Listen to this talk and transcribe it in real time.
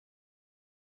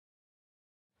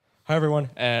Hi, everyone,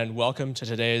 and welcome to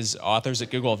today's Authors at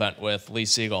Google event with Lee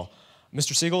Siegel.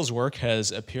 Mr. Siegel's work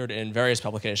has appeared in various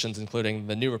publications, including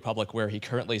The New Republic, where he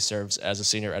currently serves as a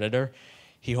senior editor.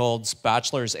 He holds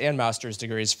bachelor's and master's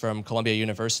degrees from Columbia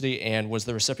University and was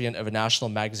the recipient of a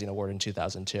National Magazine Award in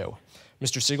 2002.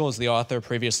 Mr. Siegel is the author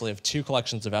previously of 2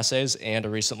 collections of essays and a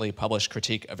recently published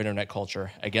critique of internet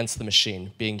culture, Against the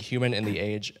Machine, Being Human in the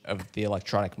Age of the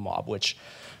Electronic Mob, which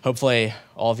hopefully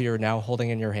all of you are now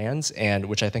holding in your hands, and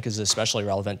which I think is especially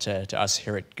relevant to us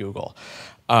here at Google.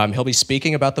 He'll be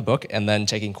speaking about the book and then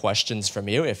taking questions from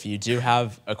you. If you do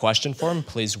have a question for him,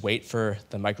 please wait for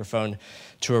the microphone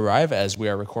to arrive as we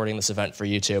are recording this event for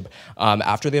YouTube.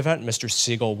 After the event, Mr.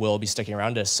 Siegel will be sticking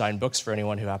around to sign books for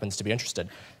anyone who happens to be interested.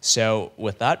 So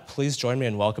with that, please join me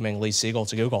in welcoming Lee Siegel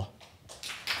to Google.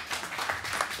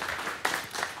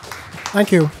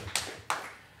 Thank you.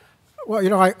 Well, you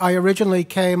know, I originally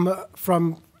came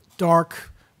from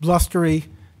dark, blustery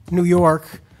New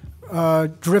York,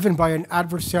 driven by an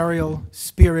adversarial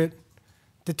spirit,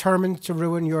 determined to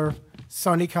ruin your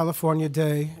sunny California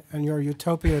day and your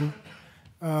utopian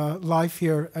life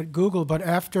here at Google. But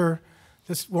after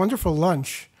this wonderful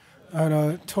lunch and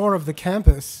a tour of the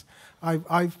campus,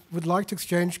 I would like to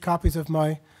exchange copies of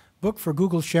my book for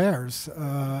Google shares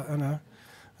and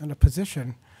a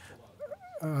position.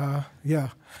 The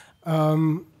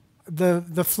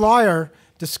flyer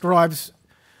describes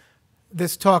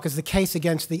this talk as the case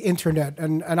against the internet,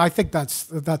 and I think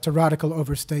that's a radical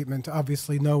overstatement.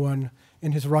 Obviously, no one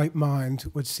in his right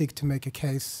mind would seek to make a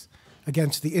case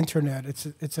against the internet.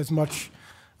 It's as much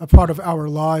a part of our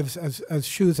lives as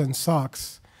shoes and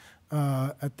socks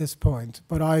at this point.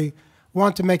 But I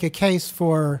want to make a case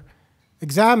for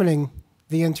examining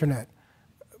the internet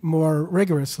more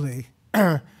rigorously,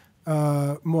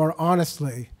 more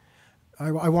honestly.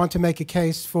 I want to make a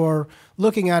case for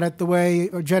looking at it the way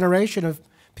a generation of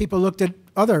people looked at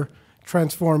other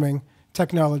transforming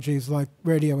technologies like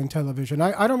radio and television.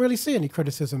 I don't really see any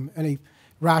criticism, any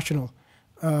rational,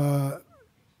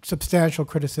 substantial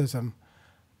criticism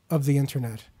of the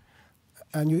internet.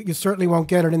 And you certainly won't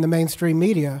get it in the mainstream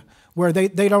media, where they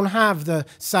don't have the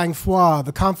sang-froid,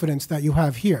 the confidence that you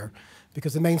have here,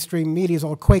 because the mainstream media is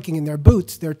all quaking in their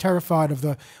boots. They're terrified of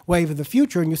the wave of the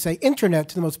future, and you say internet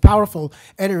to the most powerful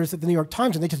editors at the New York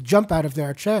Times, and they just jump out of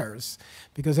their chairs,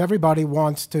 because everybody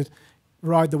wants to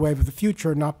ride the wave of the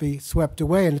future and not be swept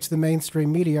away, and it's the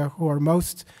mainstream media who are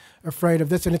most afraid of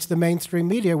this, and it's the mainstream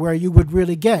media where you would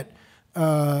really get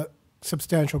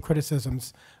substantial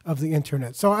criticisms of the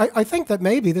internet. So I think that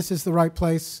maybe this is the right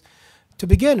place to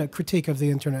begin a critique of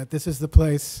the internet. This is the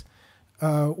place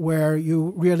where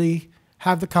you really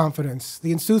have the confidence,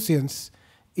 the insouciance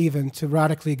even, to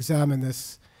radically examine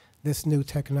this new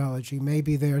technology.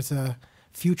 Maybe there's a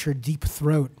future deep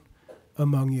throat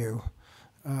among you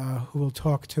who will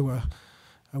talk to a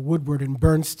Woodward and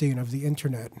Bernstein of the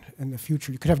internet in the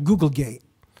future. You could have Googlegate,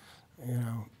 you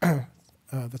know.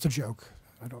 That's a joke.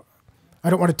 I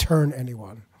don't want to turn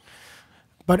anyone.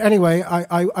 But anyway,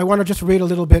 I want to just read a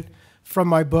little bit from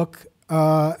my book,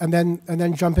 and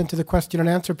then jump into the question and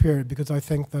answer period, because I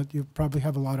think that you probably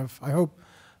have I hope,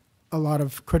 a lot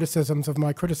of criticisms of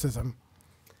my criticism.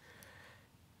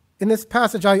 In this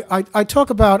passage, I talk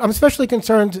about, I'm especially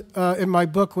concerned in my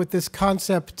book with this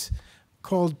concept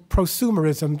called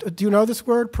prosumerism. Do you know this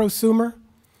word, prosumer?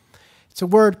 It's a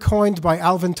word coined by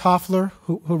Alvin Toffler,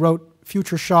 who wrote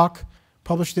Future Shock,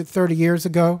 published it 30 years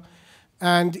ago.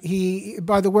 And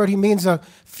by the word, he means a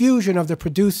fusion of the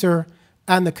producer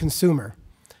and the consumer.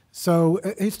 So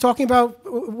he's talking about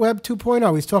Web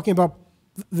 2.0. He's talking about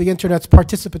the internet's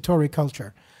participatory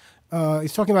culture.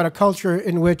 He's talking about a culture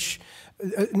in which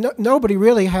nobody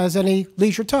really has any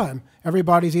leisure time.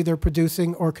 Everybody's either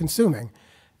producing or consuming.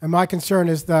 And my concern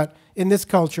is that in this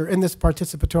culture, in this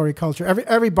participatory culture,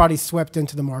 everybody's swept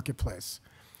into the marketplace.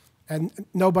 And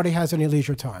nobody has any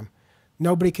leisure time.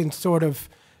 Nobody can sort of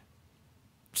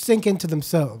sink into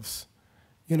themselves.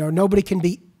 You know, nobody can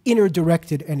be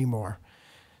inner-directed anymore.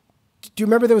 Do you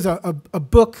remember there was a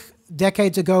book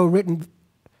decades ago written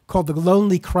called The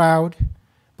Lonely Crowd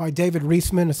by David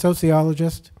Reisman, a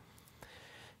sociologist?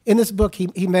 In this book,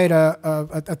 he made, at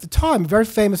the time, a very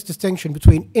famous distinction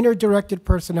between inner-directed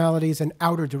personalities and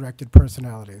outer-directed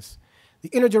personalities. The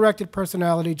inner-directed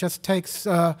personality just takes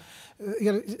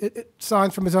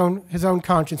signs from his own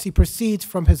conscience. He proceeds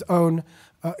from his own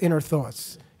inner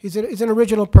thoughts. He's an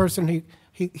original person.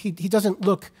 He doesn't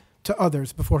look to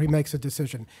others before he makes a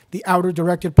decision. The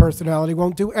outer-directed personality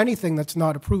won't do anything that's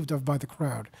not approved of by the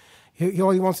crowd. He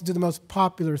only wants to do the most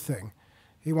popular thing.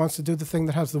 He wants to do the thing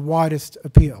that has the widest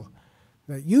appeal.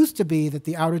 It used to be that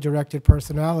the outer-directed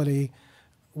personality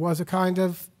was a kind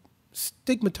of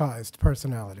stigmatized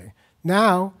personality.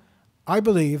 Now, I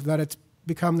believe that it's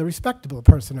become the respectable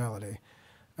personality.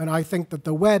 And I think that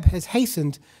the web has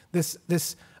hastened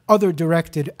this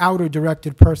other-directed,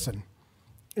 outer-directed person.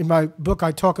 In my book,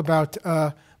 I talk about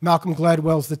Malcolm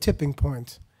Gladwell's The Tipping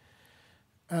Point.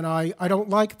 And I don't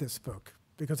like this book,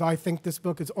 because I think this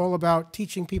book is all about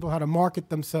teaching people how to market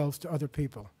themselves to other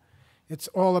people. It's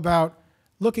all about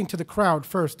looking to the crowd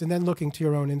first and then looking to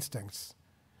your own instincts.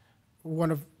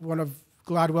 One of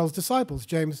Gladwell's disciples,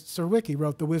 James Surowiecki,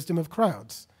 wrote The Wisdom of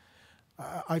Crowds.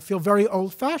 I feel very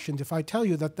old-fashioned if I tell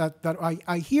you that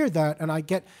I hear that and I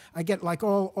get like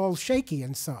all shaky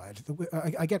inside.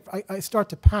 I start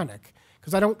to panic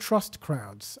because I don't trust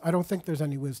crowds. I don't think there's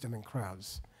any wisdom in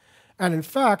crowds. And in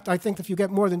fact, I think if you get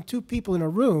more than two people in a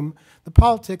room, the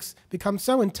politics become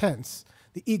so intense,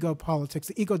 the ego politics,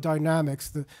 the ego dynamics,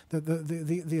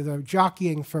 the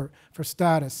jockeying for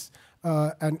status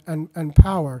and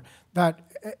power, that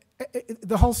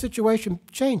the whole situation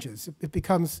changes. It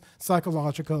becomes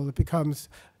psychological. It becomes,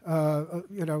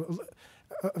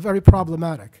 very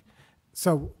problematic.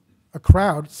 So a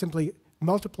crowd simply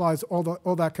multiplies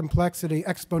all that complexity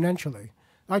exponentially.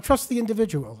 I trust the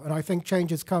individual, and I think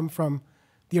changes come from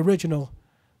the original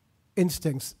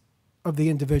instincts of the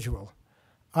individual.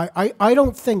 I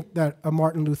don't think that a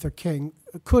Martin Luther King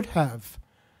could have,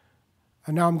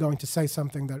 and now I'm going to say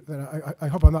something that I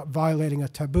hope I'm not violating a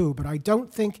taboo, but I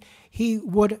don't think he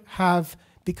would have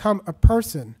become a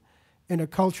person in a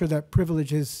culture that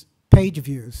privileges page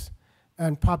views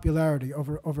and popularity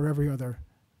over every other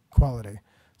quality.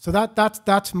 So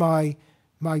that's my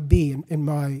bee in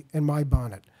my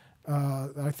bonnet.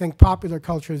 I think popular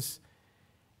culture is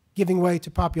giving way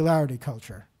to popularity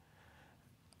culture.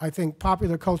 I think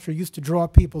popular culture used to draw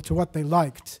people to what they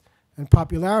liked, and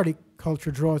popularity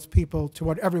culture draws people to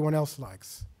what everyone else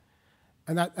likes.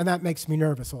 And that makes me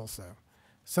nervous also.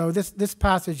 So this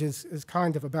passage is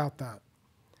kind of about that.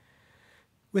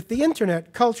 With the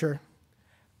internet, culture,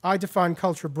 I define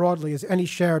culture broadly as any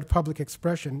shared public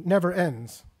expression, never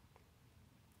ends.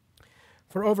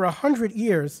 For over 100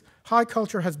 years, high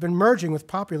culture has been merging with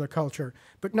popular culture,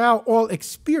 but now all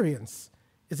experience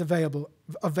is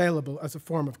available as a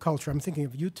form of culture. I'm thinking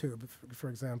of YouTube, for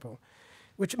example,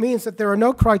 which means that there are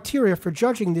no criteria for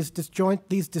judging these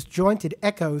disjointed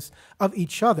echoes of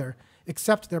each other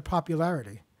except their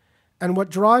popularity. And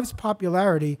what drives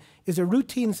popularity is a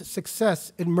routine's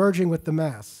success in merging with the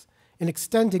mass, in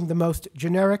extending the most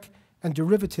generic and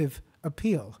derivative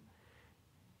appeal.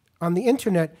 On the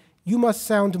internet, you must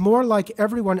sound more like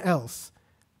everyone else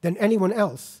than anyone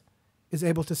else is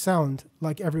able to sound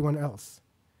like everyone else.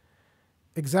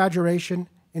 Exaggeration,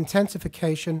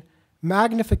 intensification,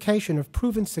 magnification of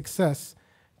proven success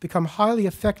become highly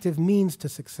effective means to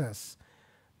success.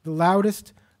 The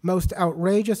loudest, most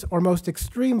outrageous, or most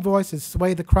extreme voices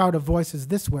sway the crowd of voices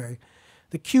this way.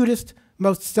 The cutest,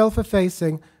 most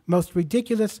self-effacing, most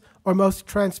ridiculous, or most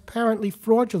transparently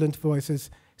fraudulent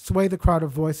voices sway the crowd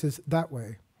of voices that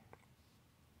way.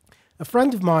 A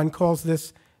friend of mine calls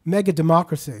this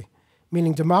mega-democracy,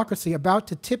 meaning democracy about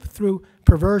to tip through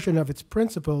perversion of its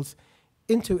principles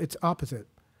into its opposite.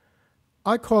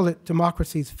 I call it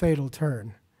democracy's fatal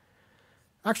turn.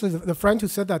 Actually, the friend who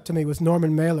said that to me was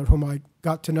Norman Mailer, whom I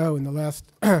got to know in the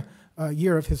last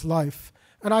year of his life.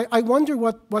 And I wonder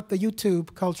what the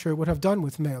YouTube culture would have done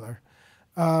with Mailer,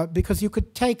 because you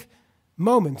could take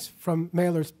moments from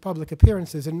Mailer's public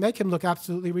appearances and make him look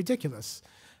absolutely ridiculous.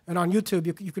 And on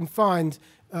YouTube, you can find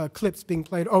clips being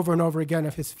played over and over again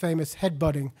of his famous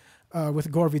headbutting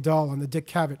with Gore Vidal on the Dick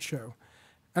Cavett show.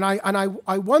 And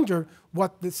I wonder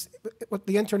what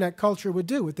the internet culture would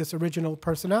do with this original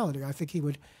personality. I think he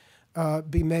would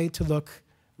be made to look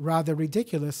rather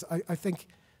ridiculous. I think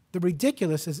the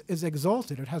ridiculous is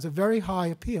exalted. It has a very high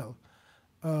appeal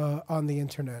on the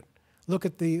internet. Look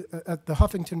at the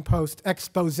Huffington Post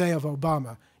expose of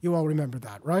Obama. You all remember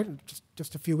that, right?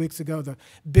 Just a few weeks ago, the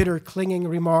bitter, clinging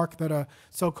remark that a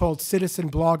so-called citizen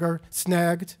blogger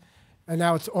snagged, and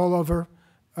now it's all over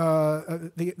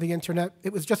the internet.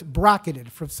 It was just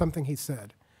bracketed from something he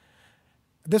said.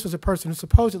 This was a person who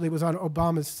supposedly was on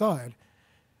Obama's side.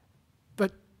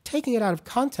 But taking it out of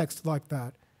context like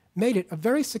that made it a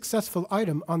very successful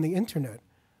item on the internet,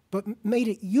 but made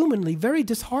it humanly very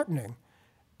disheartening,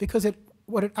 because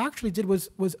what it actually did was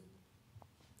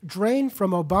drain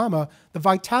from Obama the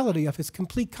vitality of his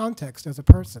complete context as a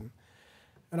person.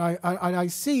 And I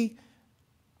see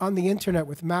on the internet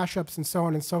with mashups and so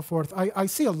on and so forth, I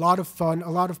see a lot of fun, a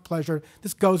lot of pleasure.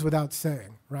 This goes without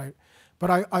saying, right?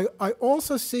 But I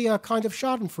also see a kind of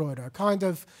schadenfreude, a kind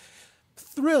of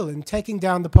thrill in taking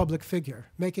down the public figure,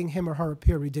 making him or her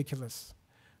appear ridiculous.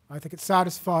 I think it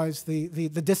satisfies the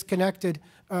disconnected,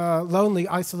 lonely,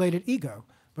 isolated ego,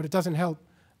 but it doesn't help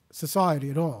society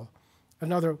at all.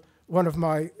 Another one of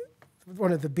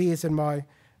the bees in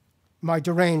my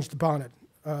deranged bonnet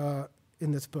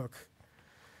in this book.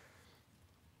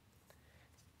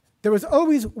 There is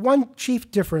always one chief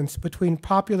difference between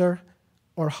popular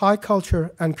or high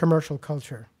culture and commercial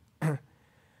culture.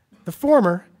 The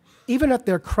former, even at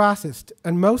their crassest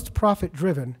and most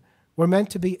profit-driven, were meant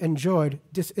to be enjoyed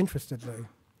disinterestedly.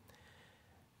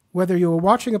 Whether you were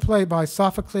watching a play by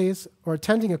Sophocles or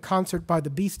attending a concert by the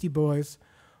Beastie Boys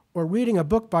or reading a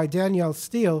book by Danielle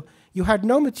Steele, you had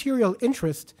no material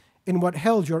interest in what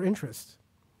held your interest.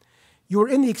 You were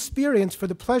in the experience for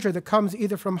the pleasure that comes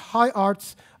either from high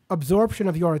art's absorption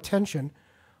of your attention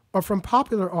or from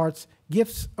popular art's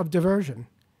gifts of diversion.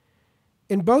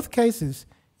 In both cases,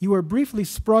 you were briefly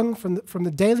sprung from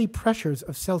the daily pressures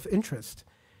of self-interest.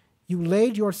 You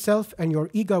laid yourself and your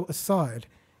ego aside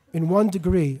in one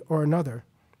degree or another.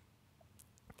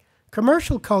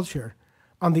 Commercial culture,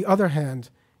 on the other hand,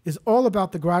 is all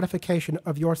about the gratification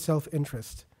of your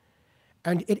self-interest,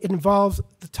 and it involves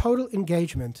the total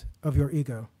engagement of your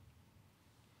ego.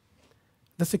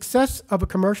 The success of a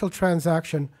commercial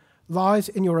transaction lies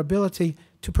in your ability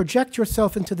to project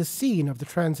yourself into the scene of the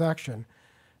transaction.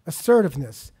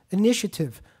 Assertiveness,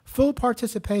 initiative, full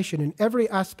participation in every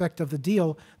aspect of the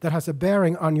deal that has a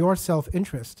bearing on your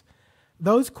self-interest.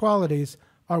 Those qualities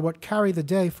are what carry the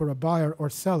day for a buyer or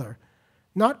seller,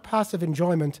 not passive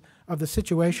enjoyment of the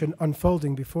situation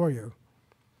unfolding before you.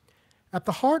 At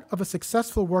the heart of a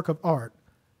successful work of art,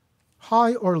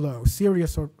 high or low,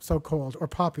 serious or so-called, or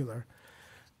popular,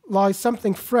 lies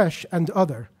something fresh and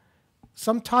other,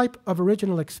 some type of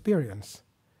original experience.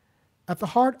 At the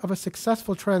heart of a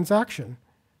successful transaction,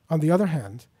 on the other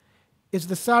hand, is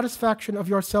the satisfaction of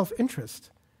your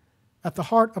self-interest. At the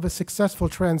heart of a successful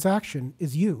transaction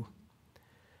is you.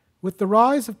 With the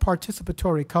rise of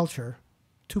participatory culture,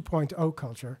 2.0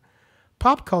 culture,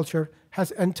 pop culture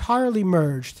has entirely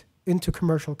merged into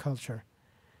commercial culture.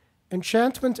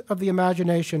 Enchantment of the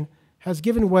imagination has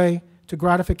given way to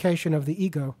gratification of the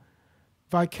ego.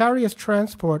 Vicarious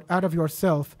transport out of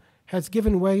yourself has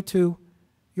given way to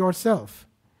yourself.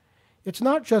 It's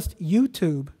not just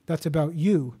YouTube that's about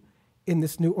you in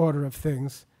this new order of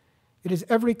things. It is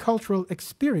every cultural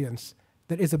experience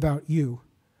that is about you.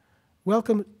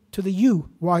 Welcome to the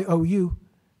YOU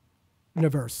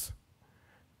universe.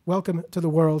 Welcome to the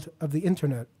world of the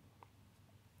internet.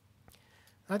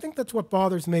 I think that's what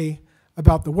bothers me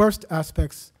about the worst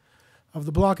aspects of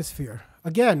the blogosphere.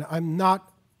 Again,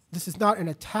 this is not an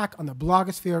attack on the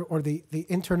blogosphere or the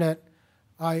internet.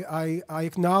 I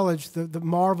acknowledge the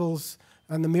marvels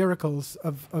and the miracles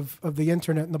of the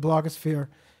internet and the blogosphere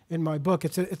in my book.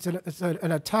 It's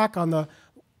an attack on the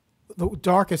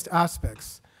darkest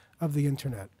aspects of the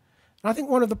internet. And I think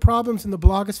one of the problems in the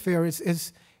blogosphere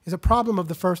is a problem of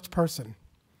the first person.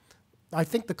 I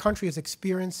think the country is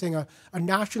experiencing a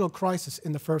national crisis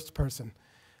in the first person.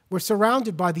 We're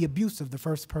surrounded by the abuse of the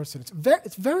first person.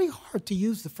 It's very hard to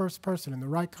use the first person in the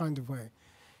right kind of way.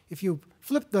 If you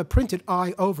flip the printed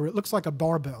I over, it looks like a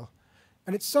barbell.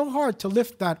 And it's so hard to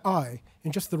lift that I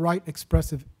in just the right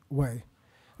expressive way.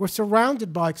 We're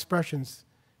surrounded by expressions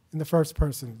in the first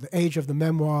person, the age of the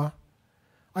memoir.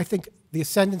 I think the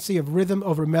ascendancy of rhythm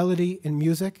over melody in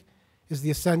music is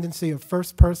the ascendancy of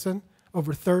first person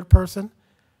over third person.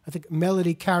 I think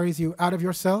melody carries you out of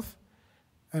yourself,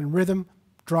 and rhythm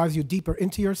drives you deeper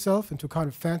into yourself, into a kind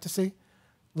of fantasy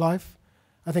life.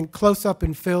 I think close-up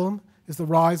in film is the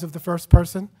rise of the first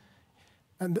person.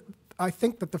 And I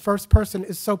think that the first person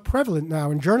is so prevalent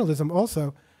now in journalism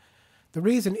also. The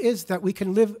reason is that we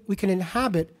can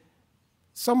inhabit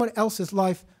someone else's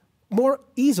life more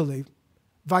easily,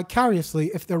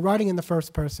 vicariously, if they're writing in the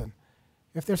first person.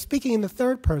 If they're speaking in the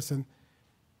third person,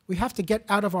 we have to get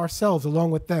out of ourselves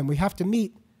along with them. We have to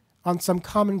meet on some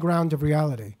common ground of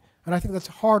reality. And I think that's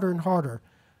harder and harder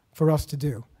for us to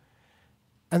do.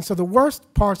 And so the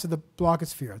worst parts of the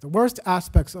blogosphere, the worst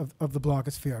aspects of the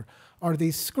blogosphere, are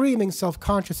these screaming,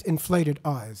 self-conscious, inflated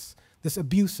I's, this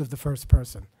abuse of the first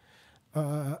person.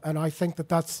 And I think that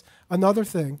that's another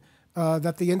thing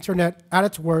that the internet, at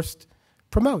its worst,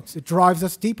 promotes. It drives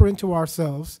us deeper into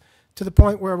ourselves to the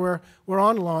point where we're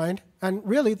online, and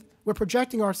really we're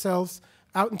projecting ourselves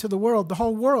out into the world. The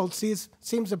whole world seems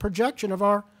a projection of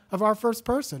our first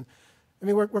person. I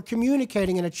mean, we're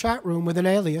communicating in a chat room with an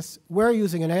alias. We're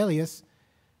using an alias.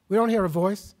 We don't hear a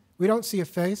voice. We don't see a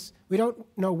face. We don't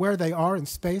know where they are in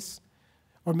space,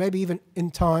 or maybe even in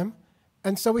time.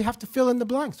 And so we have to fill in the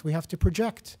blanks. We have to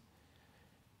project.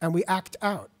 And we act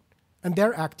out. And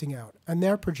they're acting out. And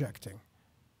they're projecting.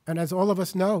 And as all of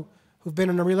us know who've been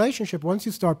in a relationship, once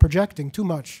you start projecting too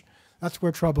much, that's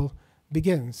where trouble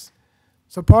begins.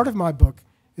 So part of my book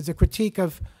is a critique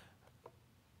of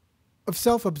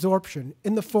self-absorption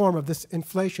in the form of this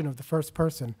inflation of the first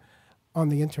person on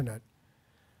the internet.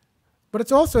 But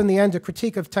it's also, in the end, a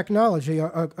critique of technology,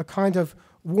 a kind of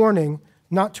warning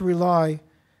not to rely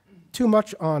too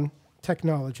much on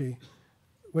technology,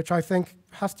 which I think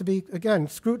has to be, again,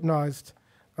 scrutinized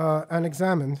and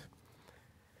examined.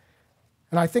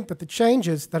 And I think that the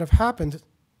changes that have happened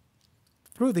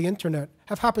through the internet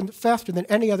have happened faster than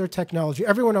any other technology.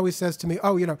 Everyone always says to me,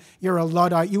 oh, you know, you're a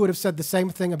Luddite. You would have said the same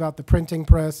thing about the printing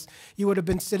press. You would have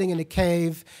been sitting in a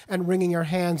cave and wringing your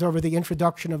hands over the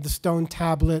introduction of the stone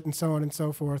tablet and so on and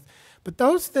so forth. But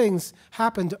those things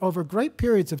happened over great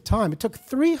periods of time. It took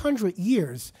 300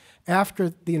 years after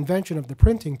the invention of the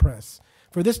printing press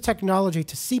for this technology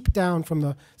to seep down from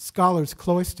the scholar's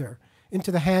cloister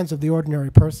into the hands of the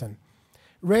ordinary person.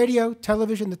 Radio,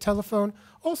 television, the telephone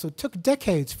also took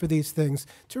decades for these things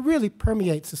to really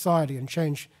permeate society and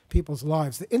change people's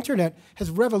lives. The internet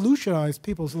has revolutionized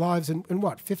people's lives in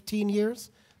what, 15 years?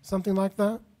 Something like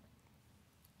that?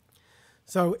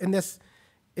 So in this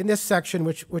section,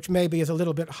 which maybe is a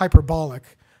little bit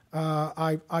hyperbolic,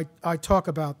 I talk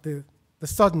about the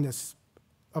suddenness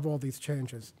of all these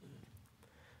changes.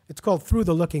 It's called Through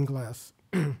the Looking Glass.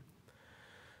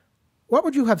 What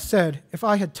would you have said if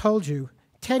I had told you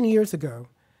 10 years ago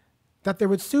that there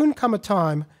would soon come a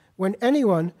time when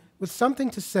anyone with something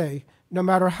to say, no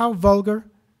matter how vulgar,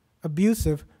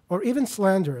 abusive, or even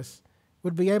slanderous,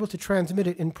 would be able to transmit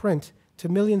it in print to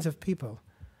millions of people,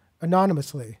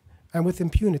 anonymously and with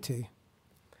impunity?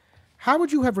 How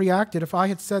would you have reacted if I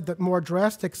had said that more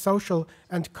drastic social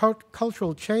and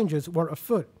cultural changes were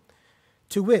afoot?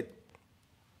 To wit,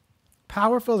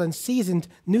 powerful and seasoned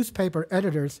newspaper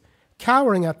editors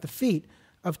cowering at the feet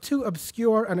of two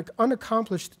obscure and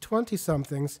unaccomplished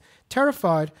 20-somethings,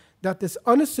 terrified that this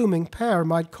unassuming pair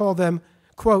might call them,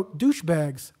 quote,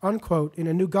 douchebags, unquote, in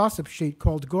a new gossip sheet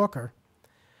called Gawker.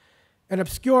 An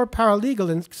obscure paralegal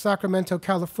in Sacramento,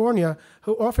 California,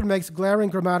 who often makes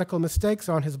glaring grammatical mistakes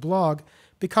on his blog,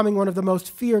 becoming one of the most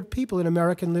feared people in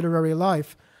American literary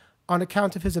life on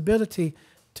account of his ability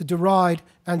to deride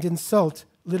and insult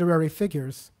literary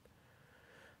figures.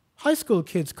 High school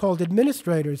kids called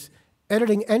administrators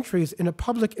editing entries in a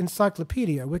public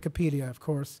encyclopedia, Wikipedia, of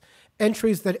course,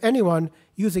 entries that anyone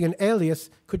using an alias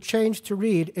could change to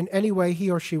read in any way he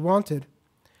or she wanted.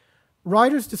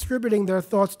 Writers distributing their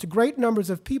thoughts to great numbers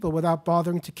of people without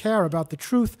bothering to care about the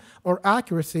truth or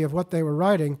accuracy of what they were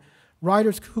writing,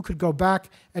 writers who could go back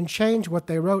and change what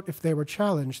they wrote if they were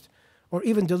challenged, or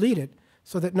even delete it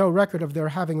so that no record of their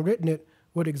having written it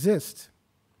would exist.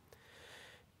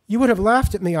 You would have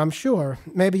laughed at me, I'm sure.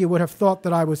 Maybe you would have thought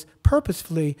that I was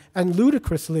purposefully and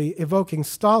ludicrously evoking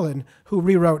Stalin, who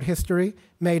rewrote history,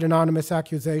 made anonymous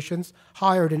accusations,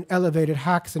 hired and elevated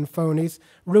hacks and phonies,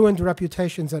 ruined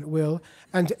reputations at will,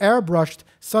 and airbrushed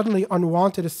suddenly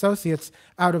unwanted associates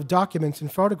out of documents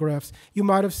and photographs. You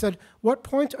might have said, what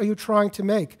point are you trying to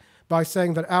make by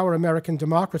saying that our American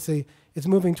democracy is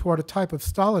moving toward a type of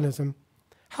Stalinism?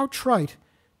 How trite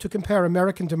to compare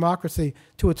American democracy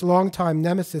to its longtime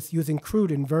nemesis using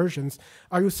crude inversions.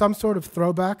 Are you some sort of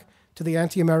throwback to the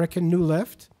anti-American New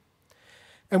Left?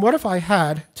 And what if I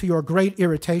had, to your great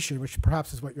irritation, which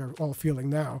perhaps is what you're all feeling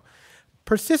now,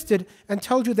 persisted and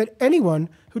told you that anyone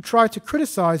who tried to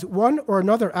criticize one or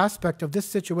another aspect of this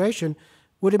situation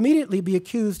would immediately be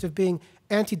accused of being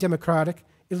anti-democratic,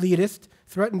 elitist,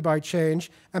 threatened by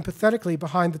change, and pathetically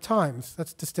behind the times?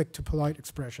 That's to stick to polite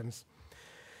expressions.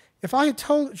 If I had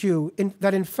told you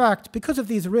that, in fact, because of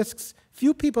these risks,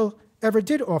 few people ever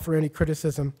did offer any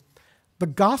criticism, the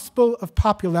gospel of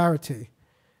popularity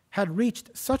had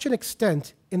reached such an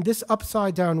extent in this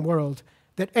upside-down world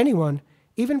that anyone,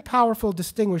 even powerful,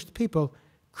 distinguished people,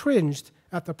 cringed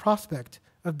at the prospect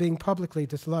of being publicly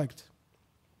disliked.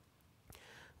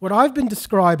 What I've been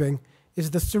describing is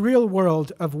the surreal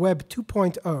world of Web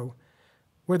 2.0,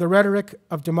 where the rhetoric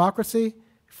of democracy,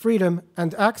 freedom,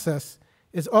 and access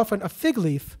is often a fig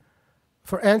leaf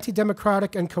for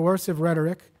anti-democratic and coercive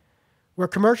rhetoric, where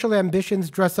commercial ambitions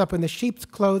dress up in the sheep's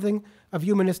clothing of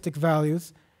humanistic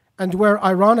values, and where,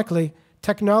 ironically,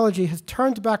 technology has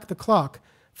turned back the clock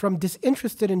from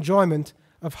disinterested enjoyment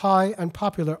of high and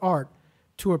popular art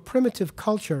to a primitive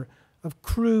culture of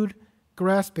crude,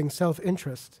 grasping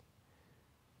self-interest.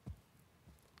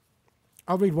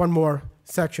 I'll read one more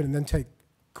section and then take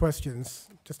questions,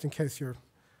 just in case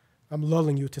I'm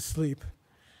lulling you to sleep.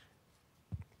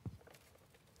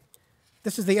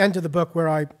 This is the end of the book where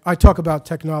I talk about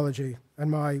technology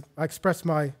and I express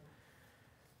my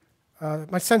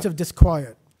my sense of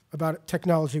disquiet about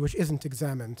technology which isn't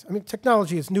examined. I mean,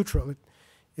 technology is neutral.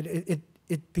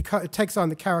 It takes on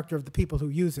the character of the people who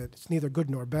use it. It's neither good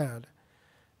nor bad.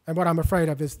 And what I'm afraid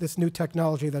of is this new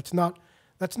technology that's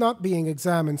not being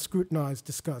examined, scrutinized,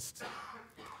 discussed.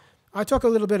 I talk a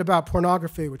little bit about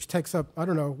pornography, which takes up, I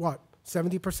don't know, what,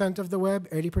 70% of the web,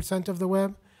 80% of the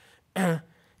web,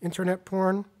 internet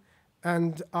porn.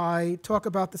 And I talk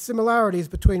about the similarities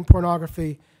between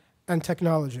pornography and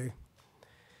technology.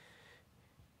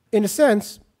 In a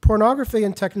sense, pornography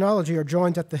and technology are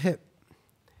joined at the hip.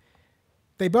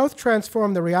 They both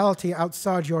transform the reality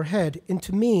outside your head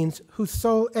into means whose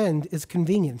sole end is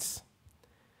convenience.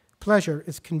 Pleasure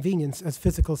is convenience as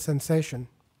physical sensation.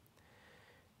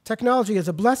 Technology is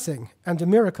a blessing and a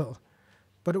miracle,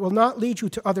 but it will not lead you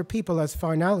to other people as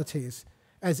finalities,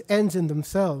 as ends in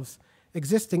themselves,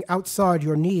 existing outside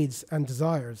your needs and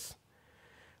desires.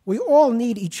 We all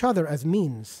need each other as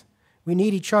means. We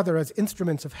need each other as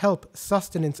instruments of help,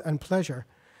 sustenance, and pleasure.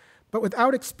 But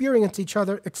without experiencing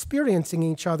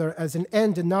each other as an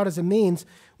end and not as a means,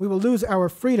 we will lose our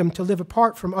freedom to live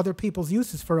apart from other people's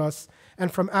uses for us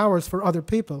and from ours for other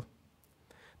people.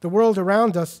 The world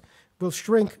around us will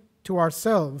shrink to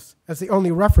ourselves as the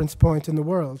only reference point in the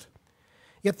world.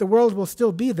 Yet the world will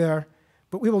still be there,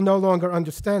 but we will no longer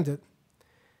understand it.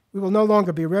 We will no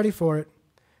longer be ready for it.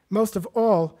 Most of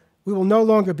all, we will no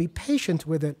longer be patient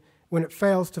with it when it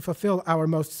fails to fulfill our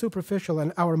most superficial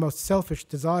and our most selfish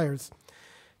desires.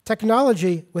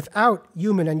 Technology without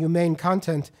human and humane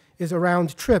content is a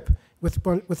round trip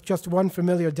with just one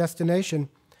familiar destination.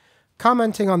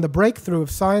 Commenting on the breakthrough of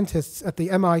scientists at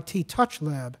the MIT Touch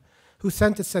Lab, who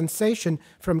sent a sensation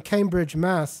from Cambridge,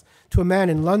 Mass. To a man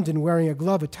in London wearing a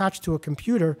glove attached to a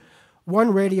computer,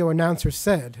 one radio announcer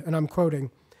said, and I'm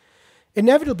quoting,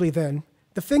 "Inevitably then,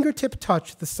 the fingertip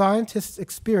touch the scientists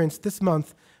experienced this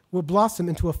month will blossom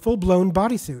into a full-blown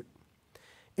bodysuit.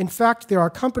 In fact, there are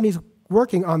companies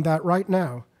working on that right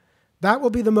now. That will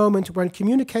be the moment when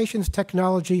communications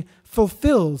technology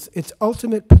fulfills its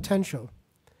ultimate potential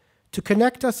to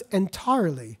connect us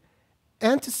entirely,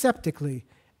 antiseptically,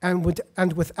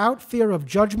 and without fear of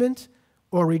judgment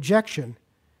or rejection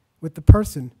with the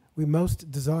person we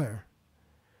most desire."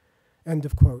 End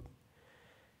of quote.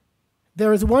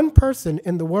 There is one person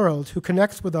in the world who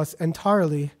connects with us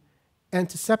entirely,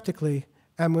 antiseptically,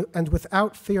 and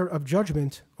without fear of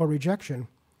judgment or rejection.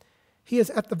 He is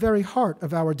at the very heart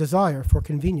of our desire for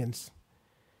convenience.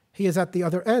 He is at the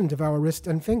other end of our wrist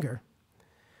and finger.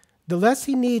 The less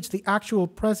he needs the actual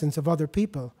presence of other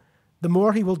people, the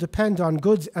more he will depend on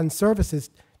goods and services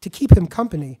to keep him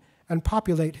company and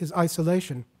populate his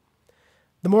isolation.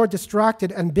 The more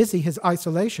distracted and busy his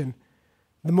isolation,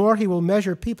 the more he will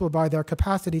measure people by their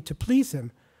capacity to please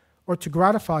him or to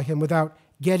gratify him without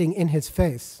getting in his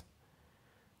face.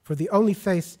 For the only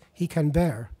face he can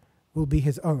bear will be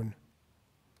his own.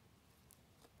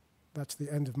 That's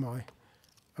the end of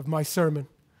my sermon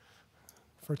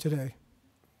for today.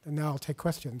 And now I'll take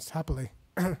questions happily.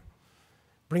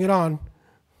 Bring it on.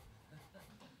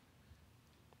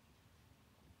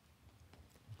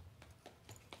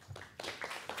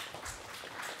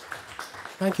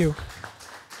 Thank you.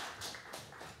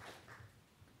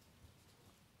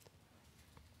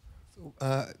 So,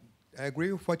 I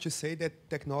agree with what you say, that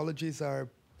technologies are,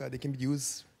 they can be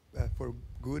used for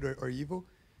good or evil.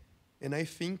 And I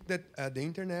think that the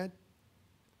internet,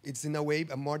 it's in a way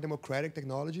a more democratic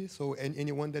technology. So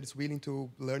anyone that is willing to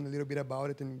learn a little bit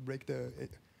about it and break the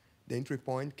entry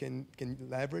point can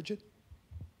leverage it.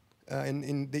 And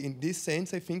in this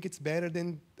sense, I think it's better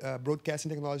than broadcasting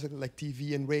technology like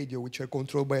TV and radio, which are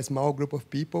controlled by a small group of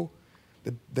people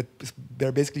that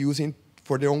they're basically using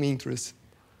for their own interests.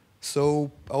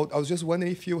 So I was just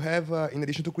wondering if you have, in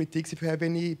addition to critiques, if you have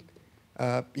any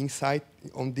insight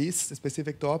on this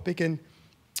specific topic and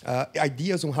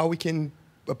ideas on how we can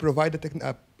provide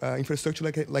the infrastructure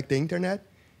like the internet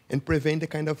and prevent the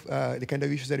kind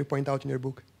of issues that you point out in your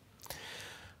book.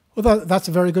 Well, that's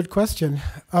a very good question.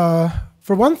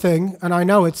 For one thing, and I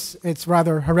know it's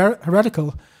rather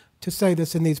heretical to say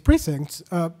this in these precincts,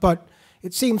 but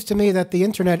it seems to me that the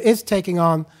internet is taking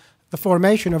on the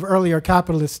formation of earlier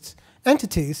capitalist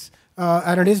entities,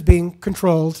 and it is being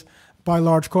controlled by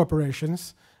large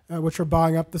corporations, which are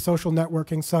buying up the social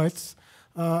networking sites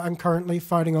and currently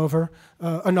fighting over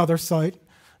another site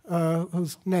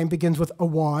whose name begins with a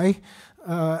Y.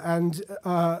 I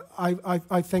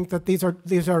think that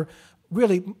these are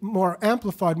really more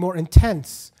amplified, more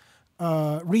intense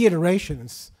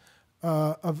reiterations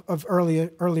of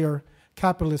earlier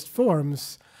capitalist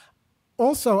forms.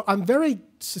 Also, I'm very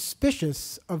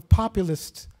suspicious of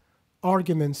populist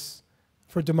arguments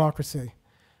for democracy.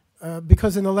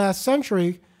 Because in the last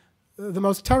century, the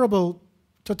most terrible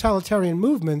totalitarian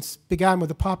movements began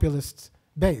with a populist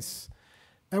base.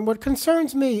 And what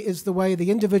concerns me is the way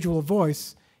the individual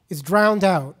voice is drowned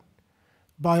out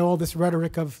by all this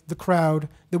rhetoric of the crowd,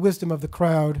 the wisdom of the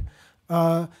crowd,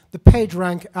 the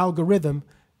PageRank algorithm,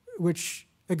 which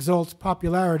exalts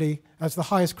popularity as the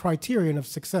highest criterion of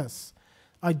success.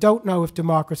 I don't know if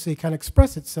democracy can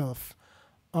express itself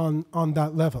on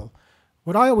that level.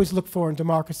 What I always look for in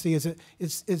democracy is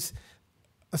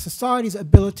a society's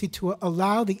ability to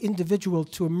allow the individual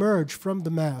to emerge from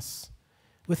the mass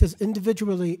with his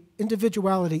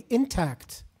individuality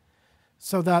intact,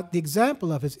 so that the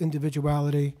example of his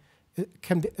individuality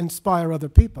can inspire other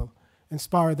people,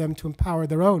 inspire them to empower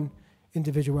their own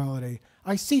individuality.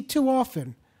 I see too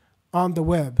often on the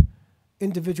web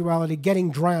individuality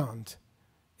getting drowned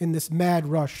in this mad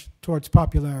rush towards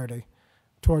popularity,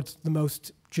 towards the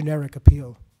most generic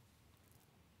appeal.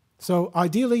 So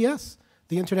ideally, yes,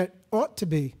 the internet ought to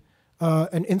be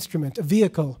an instrument, a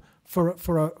vehicle for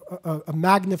a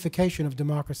magnification of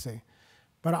democracy.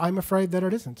 But I'm afraid that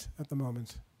it isn't at the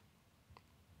moment.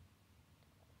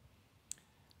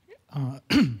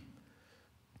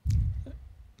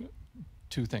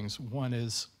 Two things. One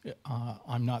is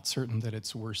I'm not certain that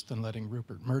it's worse than letting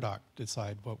Rupert Murdoch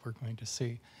decide what we're going to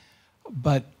see.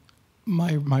 But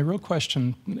my real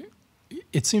question,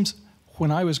 it seems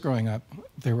when I was growing up,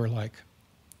 there were like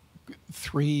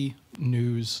 3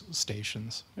 news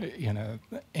stations, you know,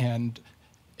 and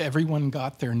everyone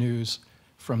got their news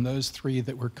from those 3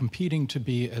 that were competing to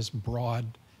be as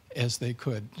broad as they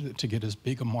could, to get as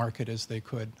big a market as they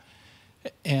could.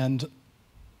 And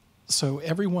so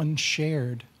everyone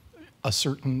shared a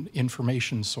certain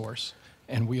information source,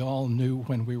 and we all knew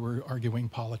when we were arguing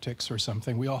politics or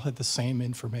something, we all had the same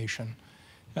information.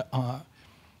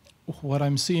 What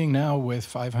I'm seeing now with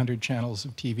 500 channels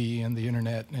of TV and the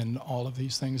internet and all of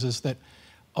these things is that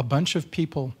a bunch of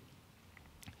people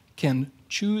can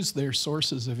choose their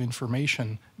sources of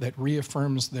information that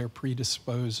reaffirms their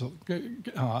predisposed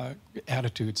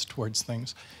attitudes towards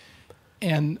things.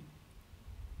 And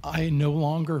I no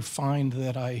longer find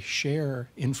that I share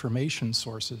information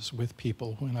sources with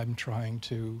people when I'm trying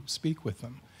to speak with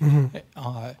them.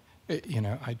 Mm-hmm. You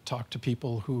know, I talk to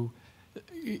people who,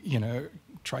 you know,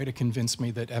 try to convince me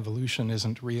that evolution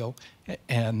isn't real,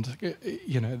 and,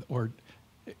 you know, or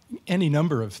any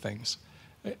number of things.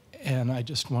 And I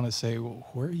just want to say, well,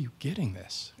 where are you getting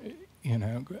this? You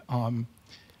know,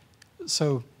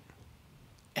 so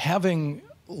having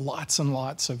lots and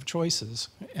lots of choices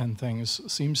and things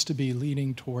seems to be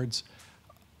leading towards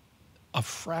a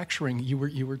fracturing.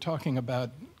 You were talking about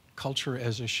culture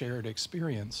as a shared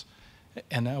experience,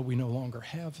 and now we no longer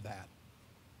have that.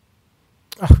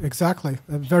 Oh, exactly,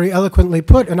 very eloquently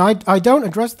put. And I don't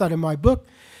address that in my book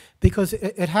because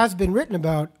it has been written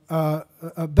about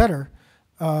better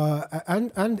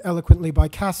and eloquently by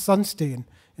Cass Sunstein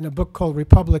in a book called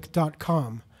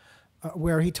Republic.com.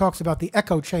 Where he talks about the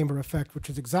echo chamber effect, which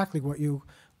is exactly what you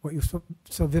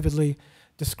so vividly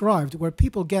described, where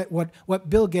people get what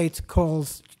Bill Gates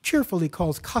cheerfully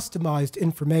calls customized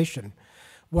information,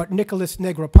 what Nicholas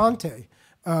Negroponte,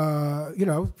 you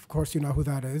know, of course you know who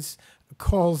that is,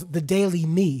 calls the daily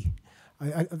me.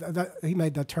 He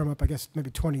made that term up, I guess,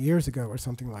 maybe 20 years ago or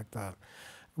something like that,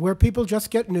 where people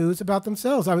just get news about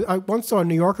themselves. I once saw a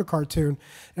New Yorker cartoon,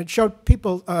 and it showed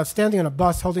people standing on a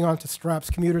bus holding onto straps,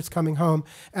 commuters coming home,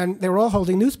 and they were all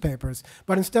holding newspapers.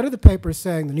 But instead of the papers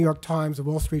saying the New York Times, the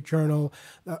Wall Street Journal,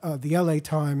 the LA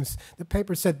Times, the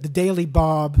paper said the Daily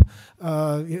Bob,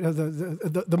 you know,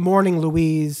 the Morning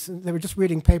Louise. They were just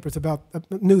reading papers about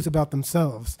news about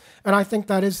themselves. And I think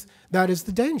that is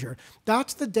the danger.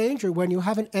 That's the danger when you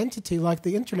have an entity like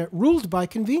the internet ruled by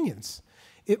convenience.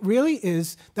 It really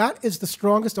is, that is the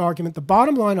strongest argument, the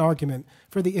bottom line argument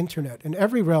for the internet in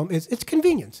every realm is it's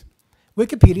convenient.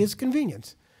 Wikipedia is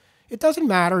convenient. It doesn't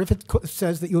matter if it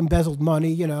says that you embezzled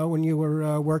money, you know, when you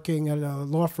were working at a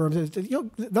law firm.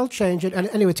 They'll change it, and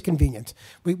anyway, it's convenient.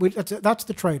 That's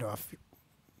the trade-off.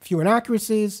 Few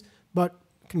inaccuracies, but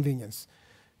convenience.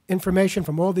 Information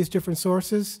from all these different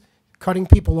sources, cutting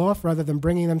people off rather than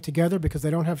bringing them together because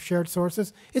they don't have shared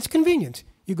sources. It's convenient.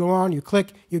 You go on, you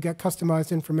click, you get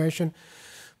customized information.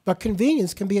 But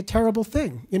convenience can be a terrible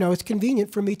thing. You know, it's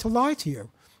convenient for me to lie to you.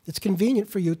 It's convenient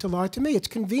for you to lie to me. It's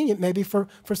convenient maybe for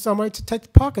somebody to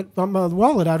take the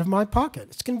wallet out of my pocket.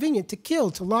 It's convenient to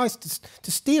kill, to lie,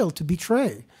 to steal, to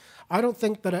betray. I don't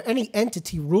think that any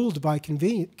entity ruled by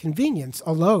convenience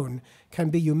alone can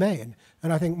be humane.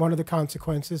 And I think one of the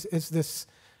consequences is this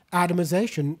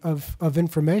atomization of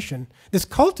information, this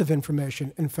cult of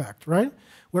information, in fact, right?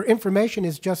 Where information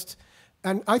is just,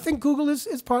 and I think Google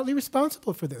is partly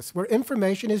responsible for this, where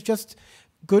information is just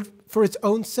good for its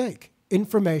own sake,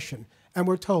 information. And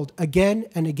we're told again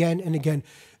and again and again,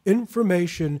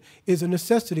 information is a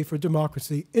necessity for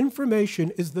democracy.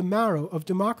 Information is the marrow of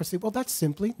democracy. Well, that's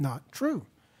simply not true.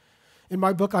 In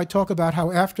my book, I talk about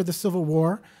how after the Civil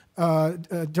War,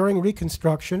 during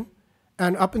Reconstruction,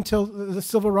 and up until the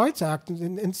Civil Rights Act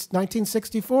in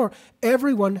 1964,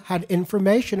 everyone had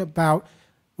information about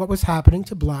what was happening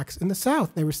to blacks in the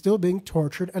South. They were still being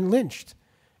tortured and lynched.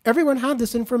 Everyone had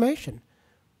this information.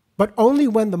 But only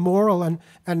when the moral and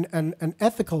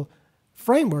ethical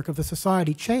framework of the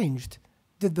society changed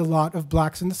did the lot of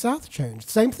blacks in the South change.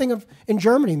 Same thing in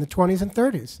Germany in the 20s and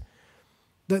 30s.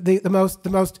 The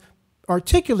most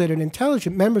articulate and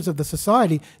intelligent members of the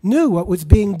society knew what was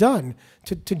being done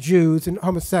to Jews and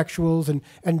homosexuals and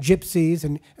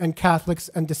gypsies and Catholics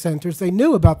and dissenters. They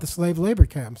knew about the slave labor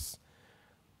camps.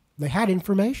 They had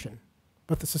information.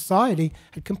 But the society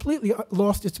had completely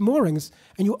lost its moorings,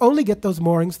 and you only get those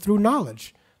moorings through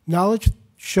knowledge. Knowledge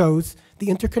shows the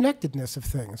interconnectedness of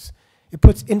things. It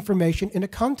puts information in a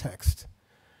context.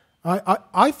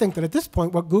 I think that at this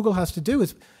point, what Google has to do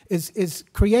is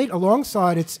create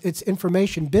alongside its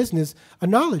information business a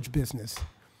knowledge business.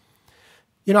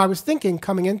 You know, I was thinking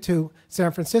coming into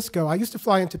San Francisco, I used to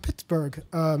fly into Pittsburgh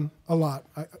a lot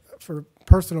for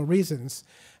personal reasons.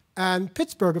 And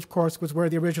Pittsburgh, of course, was where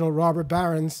the original robber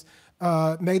barons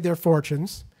made their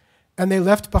fortunes. And they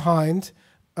left behind,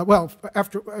 at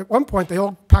one point, they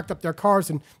all packed up their cars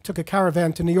and took a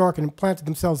caravan to New York and planted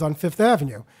themselves on Fifth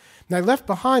Avenue. And they left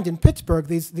behind in Pittsburgh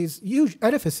these huge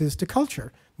edifices to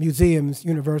culture, museums,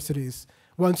 universities.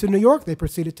 Once in New York, they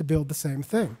proceeded to build the same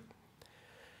thing.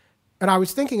 And I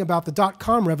was thinking about the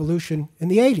dot-com revolution in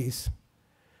the 80s,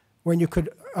 when you could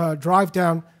drive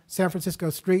down San Francisco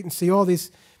Street and see all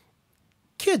these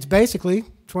kids, basically,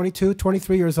 22,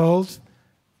 23 years old,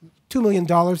 $2 million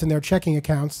in their checking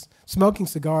accounts, smoking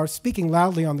cigars, speaking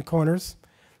loudly on the corners.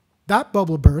 That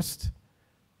bubble burst.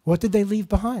 What did they leave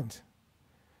behind?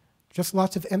 Just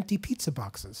lots of empty pizza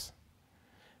boxes.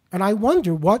 And I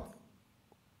wonder what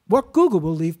Google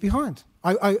will leave behind.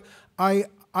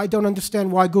 I don't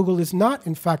understand why Google is not,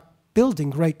 in fact, building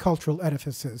great cultural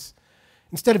edifices.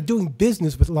 Instead of doing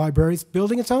business with libraries,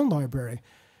 building its own library.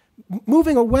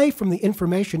 Moving away from the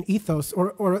information ethos,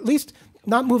 or at least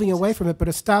not moving away from it, but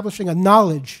establishing a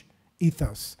knowledge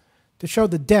ethos to show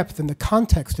the depth and the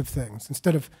context of things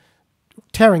instead of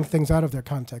tearing things out of their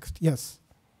context. Yes?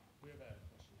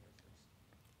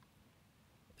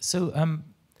 So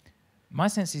my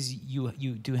sense is you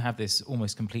do have this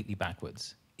almost completely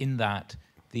backwards, in that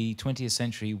the 20th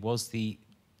century was the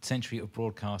century of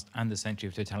broadcast and the century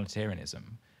of totalitarianism.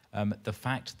 The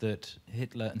fact that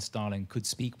Hitler and Stalin could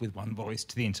speak with one voice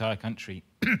to the entire country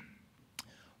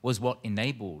was what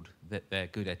enabled their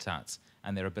coup d'etats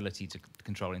and their ability to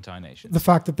control entire nations. The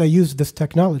fact that they used this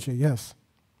technology, yes.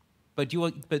 But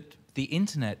the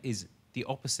internet is the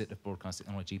opposite of broadcast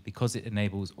technology because it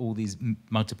enables all these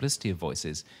multiplicity of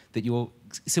voices that you're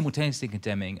simultaneously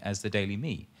condemning as the Daily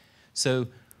Me. So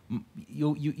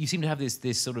you seem to have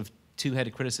this sort of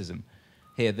two-headed criticism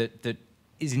here that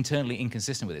is internally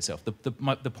inconsistent with itself.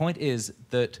 The point is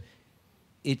that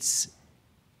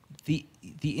the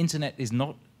internet is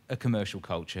not a commercial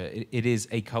culture. It is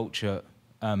a culture.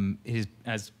 It is,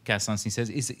 as Cass Sunstein says,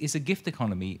 it's a gift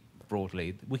economy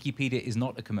broadly. Wikipedia is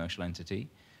not a commercial entity,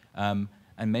 and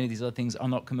many of these other things are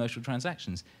not commercial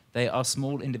transactions. They are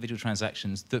small individual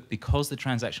transactions that, because the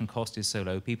transaction cost is so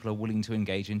low, people are willing to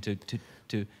engage in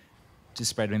to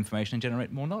spread information and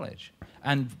generate more knowledge.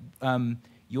 And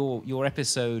your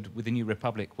episode with the New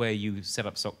Republic, where you set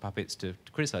up sock puppets to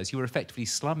criticize, you were effectively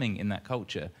slumming in that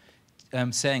culture,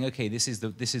 saying, okay, this is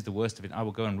the worst of it. I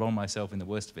will go and roll myself in the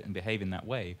worst of it and behave in that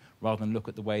way, rather than look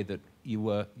at the way that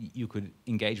you could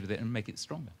engage with it and make it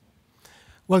stronger.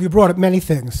 Well, you brought up many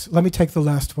things. Let me take the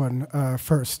last one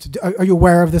first. Are you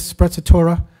aware of this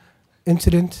Sprezzatura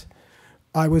incident?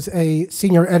 I was a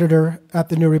senior editor at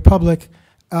the New Republic.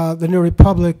 The New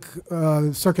Republic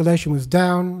circulation was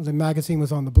down. The magazine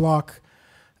was on the block.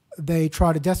 They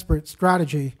tried a desperate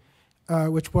strategy,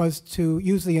 which was to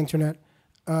use the internet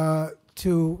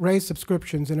to raise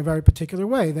subscriptions in a very particular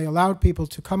way. They allowed people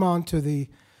to come on to the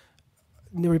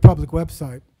New Republic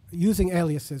website using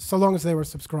aliases, so long as they were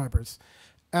subscribers,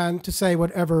 and to say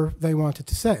whatever they wanted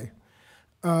to say.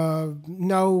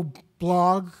 No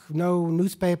blog, no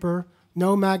newspaper,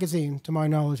 no magazine, to my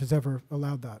knowledge, has ever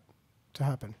allowed that to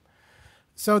happen.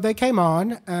 So they came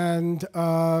on, and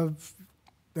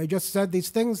they just said these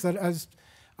things that, as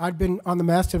I'd been on the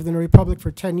masthead of the New Republic for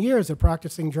 10 years, a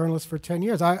practicing journalist for 10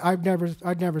 years. I'd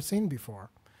never seen before.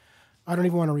 I don't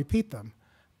even want to repeat them.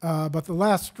 But the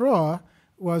last straw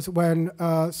was when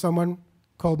someone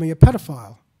called me a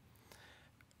pedophile.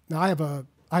 Now,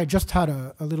 I had just had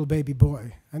a little baby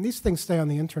boy, and these things stay on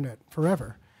the internet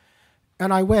forever.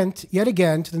 And I went yet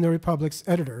again to the New Republic's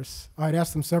editors. I'd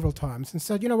asked them several times and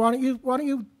said, why don't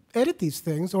you edit these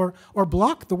things or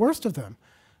block the worst of them?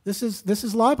 This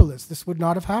is libelous. This would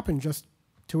not have happened just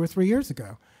 2 or 3 years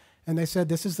ago. And they said,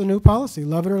 this is the new policy.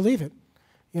 Love it or leave it.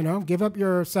 Give up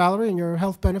your salary and your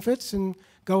health benefits and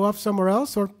go off somewhere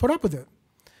else or put up with it.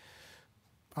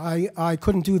 I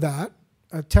couldn't do that.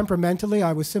 Temperamentally,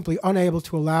 I was simply unable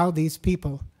to allow these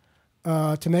people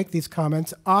to make these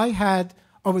comments. I had,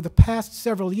 over the past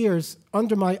several years,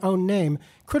 under my own name,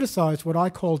 criticized what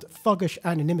I called thuggish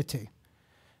anonymity.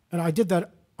 And I did that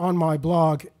on my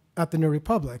blog at the New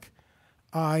Republic.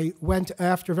 I went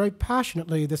after very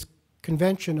passionately this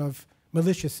convention of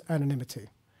malicious anonymity.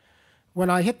 When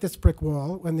I hit this brick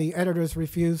wall, when the editors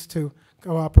refused to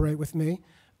cooperate with me,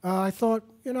 I thought,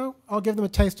 I'll give them a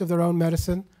taste of their own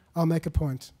medicine. I'll make a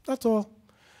point. That's all.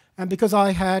 And because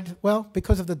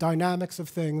because of the dynamics of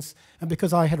things, and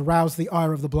because I had roused the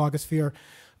ire of the blogosphere,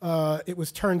 it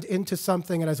was turned into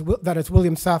something that, as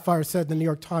William Safire said in the New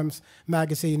York Times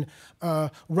Magazine,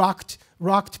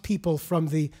 rocked people from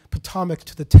the Potomac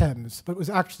to the Thames. But it was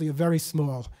actually a very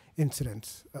small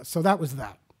incident. So that was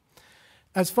that.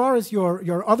 As far as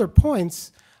your other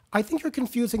points, I think you're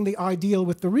confusing the ideal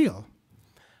with the real.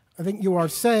 I think you are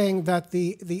saying that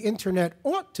the internet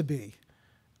ought to be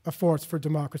a force for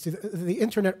democracy. The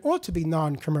internet ought to be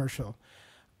non-commercial.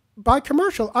 By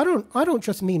commercial, I don't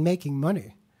just mean making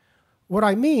money. What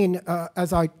I mean,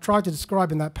 as I tried to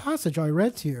describe in that passage I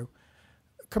read to you,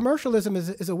 commercialism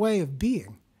is a way of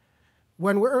being.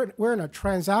 When we're in a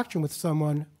transaction with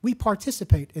someone, we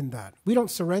participate in that. We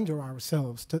don't surrender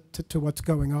ourselves to what's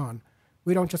going on.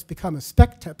 We don't just become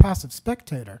a passive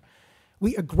spectator.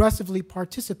 We aggressively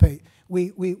participate.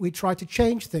 We try to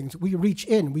change things. We reach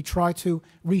in. We try to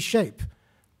reshape.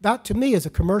 That, to me, is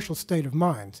a commercial state of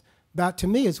mind. That, to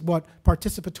me, is what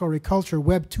participatory culture,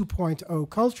 Web 2.0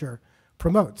 culture,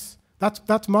 promotes.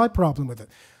 That's my problem with it.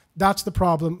 That's the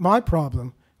problem, my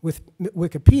problem with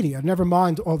Wikipedia, never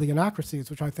mind all the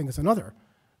inaccuracies, which I think is another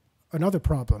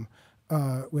problem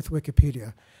with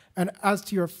Wikipedia. And as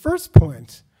to your first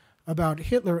point about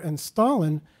Hitler and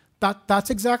Stalin, that's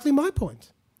exactly my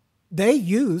point. They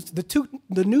used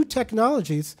the new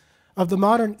technologies of the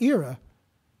modern era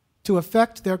to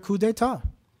effect their coup d'etat.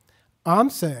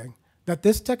 I'm saying that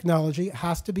this technology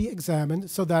has to be examined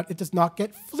so that it does not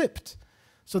get flipped,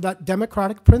 so that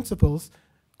democratic principles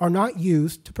are not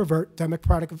used to pervert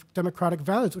democratic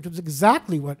values, which was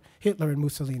exactly what Hitler and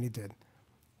Mussolini did.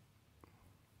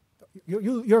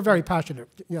 You're very passionate,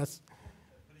 yes.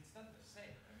 But it's not the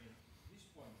same. I mean, his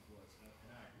point was, and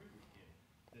I agree with him,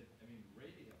 that,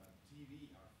 radio and TV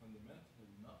are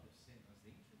fundamentally not the same as the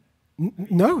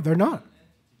internet. No, they're not. One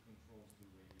entity controls the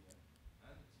radio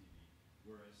and the TV,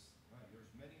 whereas there's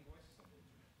many voices on the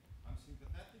internet. I'm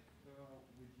sympathetic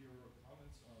with your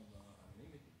comments on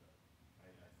anonymity, though. I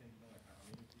think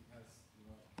anonymity has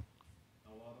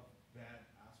a lot of bad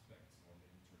aspects on the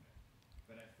internet.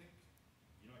 But I think,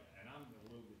 and I'm a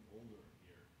little bit older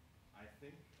here, I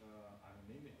think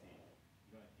anonymity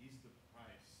is the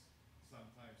price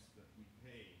sometimes that we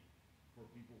pay for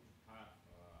people to have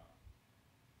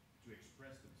to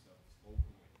express themselves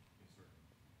openly in certain.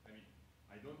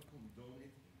 I don't condone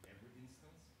it in every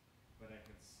instance, but I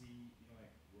can see where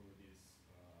it is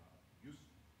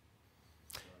useful.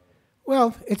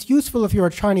 Well, it's useful if you're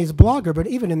a Chinese blogger, but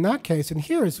even in that case, and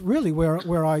here is really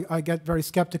where I get very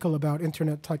skeptical about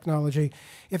internet technology.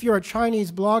 If you're a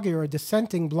Chinese blogger or a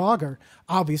dissenting blogger,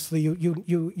 obviously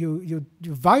you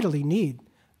vitally need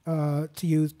to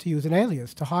use an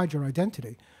alias to hide your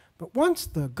identity. But once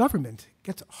the government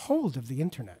gets hold of the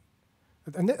internet,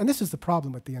 and this is the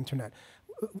problem with the internet,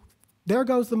 there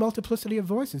goes the multiplicity of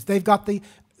voices. They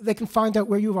can find out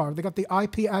where you are. They got the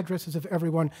IP addresses of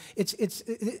everyone.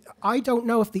 I don't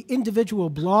know if the individual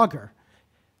blogger,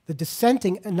 the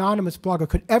dissenting anonymous blogger,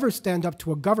 could ever stand up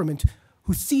to a government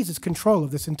who seizes control of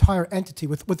this entire entity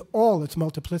with all its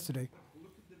multiplicity.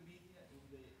 Look at the media in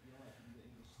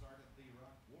the start of the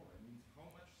Iraq War. How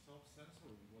much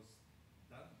self-censoring was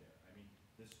done there?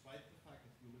 Despite the fact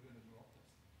that we live in a democracy.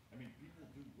 People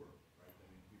do work, right?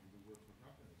 People do work for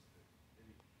companies.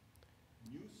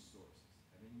 News sources.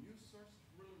 News sources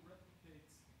really replicates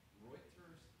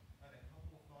Reuters and a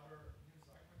couple of other news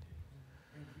aggregators.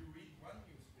 If you read one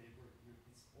newspaper,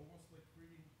 it's almost like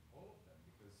reading all of them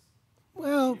because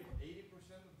 80%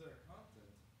 of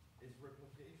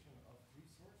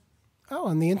Oh,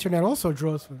 and the internet also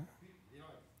draws. You know,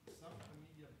 some of the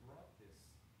media brought this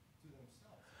to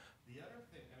themselves. The other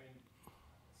thing, I mean,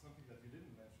 something that you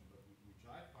didn't mention, but which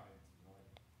I find, you know,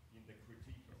 like in the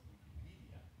critique of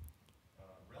Wikipedia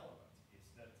relevant, is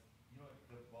that, you know,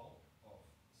 the bulk of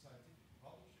scientific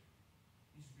publishing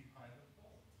is behind a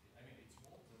vault. I mean, it's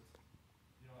vaulted,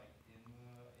 you know, like in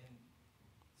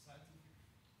scientific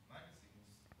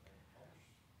magazines and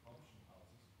publishing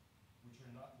houses, which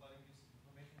are not letting this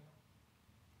information out.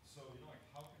 So, you know, like,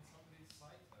 how can somebody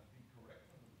cite and be correct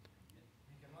on Wikipedia?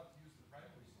 He cannot use the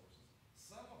primary sources,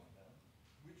 some of them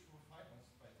which were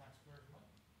financed by taxpayers'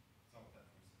 money, some of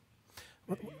that research.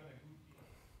 Maybe even a good deal.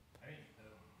 I mean,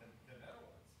 the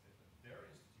Netherlands, their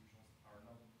institutions are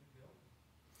now completely open.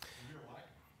 And we're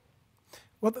lacking.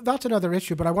 Well, that's another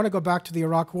issue, but I want to go back to the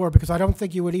Iraq War because I don't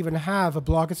think you would even have a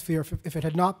blogosphere if it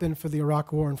had not been for the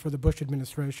Iraq War and for the Bush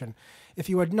administration. If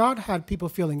you had not had people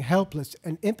feeling helpless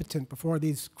and impotent before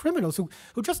these criminals who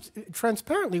just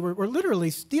transparently were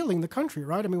literally stealing the country,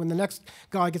 right? I mean, when the next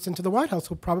guy gets into the White House,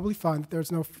 he'll probably find that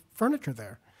there's no furniture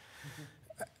there.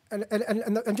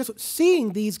 And just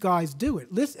seeing these guys do it,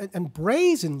 and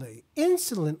brazenly,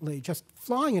 insolently, just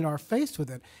flying in our face with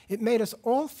it, it made us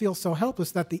all feel so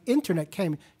helpless that the internet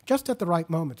came just at the right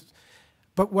moment.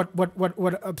 But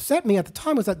what upset me at the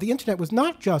time was that the internet was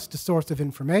not just a source of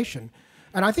information.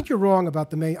 And I think you're wrong about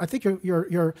the main. I think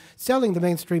you're selling the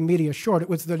mainstream media short. It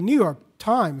was the New York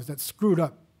Times that screwed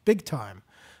up big time.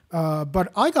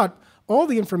 But I got all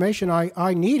the information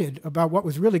I needed about what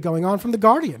was really going on from The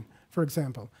Guardian, for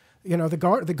example. You know, the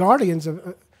Guardians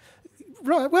of,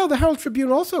 well, the Herald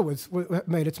Tribune also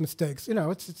made its mistakes. You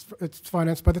know, it's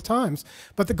financed by the Times,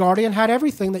 but the Guardian had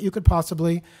everything that you could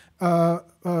possibly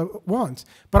want.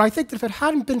 But I think that if it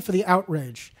hadn't been for the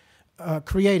outrage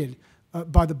created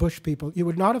by the Bush people, you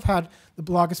would not have had the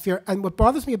blogosphere. And what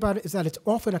bothers me about it is that it's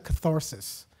often a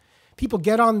catharsis. People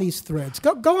get on these threads.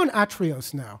 Go on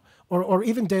Atrios now, or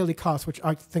even Daily Kos, which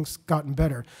I think's gotten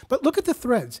better. But look at the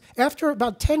threads. After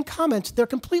about 10 comments, they're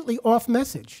completely off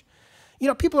message. You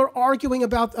know, people are arguing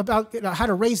about you know, how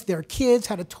to raise their kids,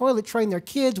 how to toilet train their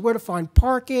kids, where to find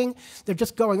parking. They're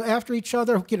just going after each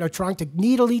other, you know, trying to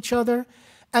needle each other.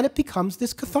 And it becomes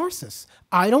this catharsis.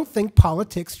 I don't think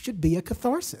politics should be a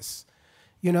catharsis.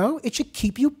 You know, it should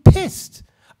keep you pissed.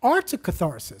 Art's a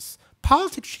catharsis.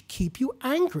 Politics should keep you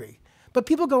angry. But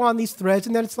people go on these threads,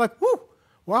 and then it's like, whoo,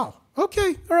 wow,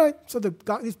 okay, all right. So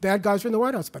these bad guys are in the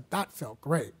White House, but that felt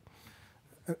great.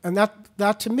 And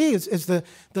that to me, is the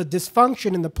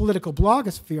dysfunction in the political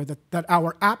blogosphere that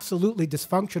our absolutely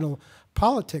dysfunctional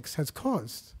politics has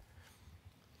caused.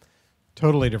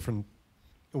 Totally different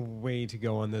way to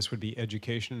go on this would be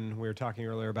education. We were talking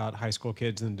earlier about high school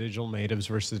kids and digital natives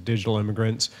versus digital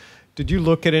immigrants. Did you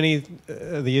look at any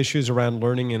of the issues around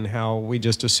learning and how we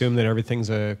just assume that everything's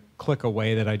a click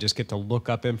away, that I just get to look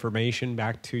up information,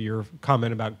 back to your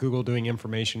comment about Google doing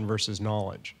information versus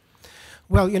knowledge?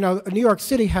 Well, you know, New York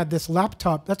City had this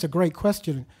laptop, that's a great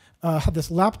question, had this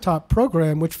laptop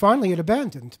program which finally it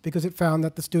abandoned because it found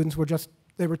that the students were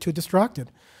they were too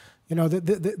distracted. You know,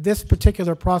 this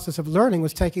particular process of learning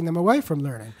was taking them away from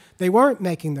learning. They weren't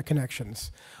making the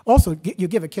connections. Also, you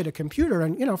give a kid a computer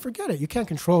and, you know, forget it. You can't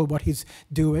control what he's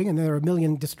doing, and there are a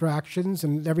million distractions,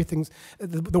 and everything's,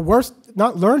 the worst,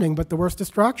 not learning, but the worst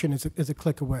distraction is a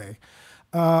click away.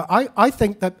 I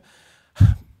think that,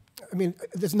 I mean,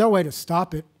 there's no way to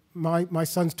stop it. My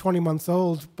son's 20 months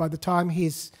old. By the time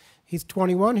he's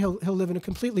 21, he'll live in a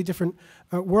completely different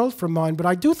world from mine. But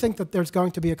I do think that there's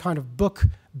going to be a kind of book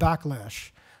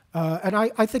backlash. And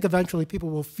I think eventually people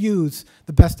will fuse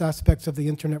the best aspects of the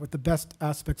internet with the best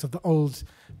aspects of the old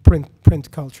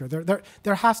print culture.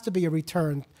 There has to be a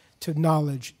return to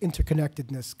knowledge,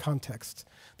 interconnectedness, context.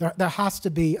 There has to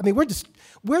be, I mean,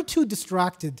 we're too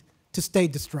distracted to stay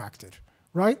distracted,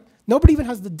 right? Nobody even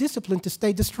has the discipline to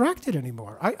stay distracted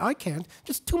anymore. I can't,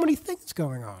 just too many things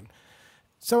going on.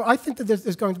 So I think that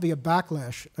there's going to be a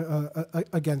backlash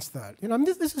against that. You know, I mean,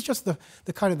 this is just the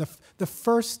kind of the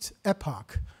first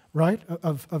epoch, right,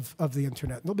 of the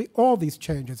internet. There'll be all these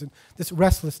changes and this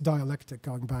restless dialectic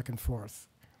going back and forth.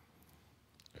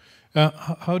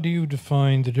 How do you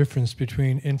define the difference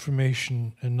between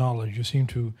information and knowledge? You seem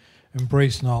to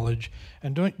embrace knowledge,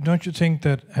 and don't you think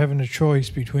that having a choice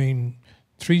between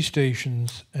 3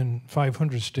 stations and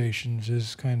 500 stations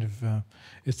is kind of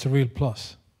it's a real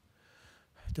plus?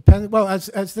 Well,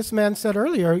 as this man said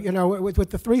earlier, you know, with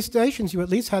the 3 stations, you at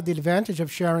least had the advantage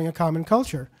of sharing a common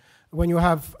culture. When you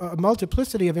have a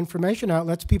multiplicity of information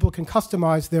outlets, people can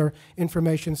customize their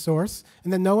information source,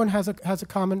 and then no one has a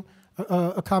common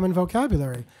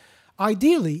vocabulary.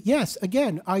 Ideally, yes,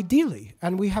 again, ideally.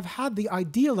 And we have had the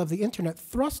ideal of the internet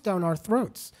thrust down our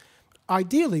throats.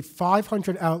 Ideally,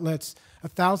 500 outlets,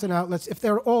 1,000 outlets, if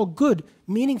they're all good,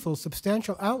 meaningful,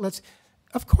 substantial outlets,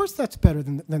 of course that's better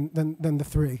than the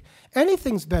 3.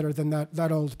 Anything's better than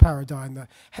that old paradigm,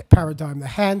 the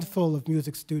handful of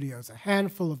music studios, a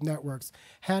handful of networks,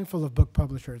 handful of book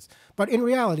publishers. But in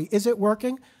reality, is it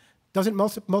working? Doesn't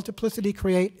multiplicity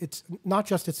create not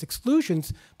just its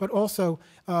exclusions, but also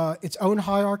its own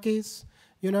hierarchies,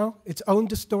 its own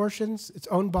distortions, its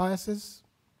own biases?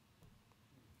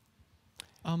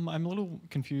 I'm a little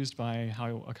confused by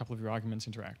how a couple of your arguments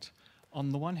interact. On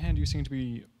the one hand, you seem to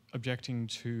be objecting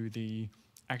to the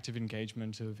active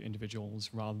engagement of individuals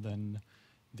rather than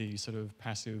the sort of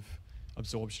passive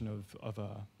absorption of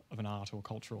an art or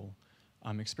cultural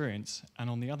experience. And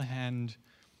on the other hand,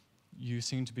 you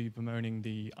seem to be bemoaning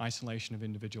the isolation of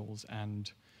individuals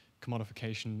and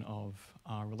commodification of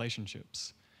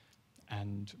relationships.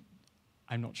 And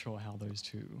I'm not sure how those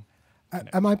two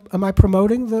connect. Am I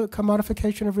promoting the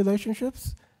commodification of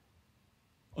relationships?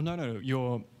 Oh, no.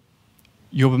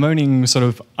 You're bemoaning sort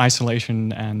of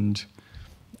isolation and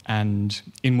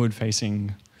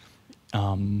inward-facing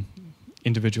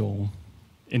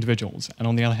individuals, and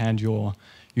on the other hand, you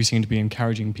seem to be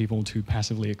encouraging people to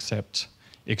passively accept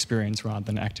experience rather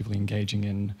than actively engaging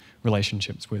in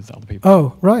relationships with other people.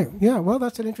 Oh, right. Yeah. Well,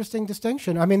 that's an interesting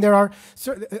distinction. I mean, there are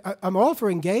I'm all for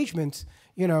engagement,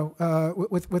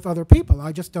 with other people.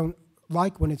 I just don't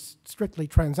like when it's strictly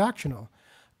transactional.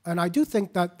 And I do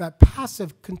think that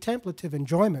passive contemplative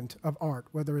enjoyment of art,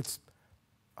 whether it's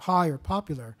high or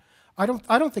popular, I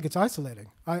don't think it's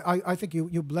isolating. I think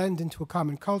you blend into a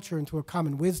common culture, into a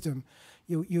common wisdom.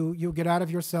 You get out of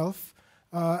yourself,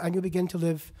 and you begin to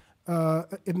live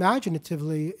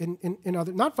imaginatively in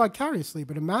other, not vicariously,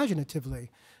 but imaginatively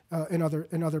in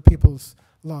other people's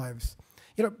lives.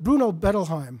 Bruno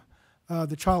Bettelheim,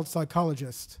 the child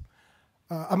psychologist.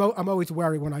 I'm always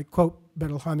wary when I quote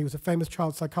Bettelheim. He was a famous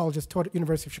child psychologist, taught at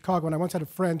University of Chicago, and I once had a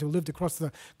friend who lived across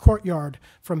the courtyard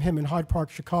from him in Hyde Park,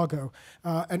 Chicago.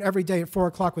 And every day at 4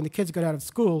 o'clock when the kids got out of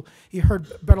school, he heard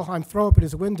Bettelheim throw up at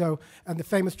his window and the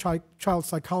famous child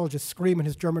psychologist scream in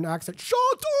his German accent,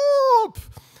 "Shut up!"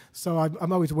 So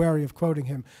I'm always wary of quoting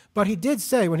him. But he did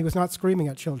say, when he was not screaming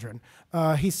at children,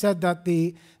 he said that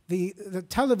the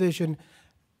television,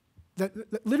 that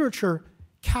literature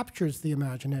captures the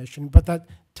imagination, but that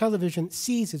television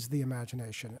seizes the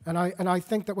imagination. And I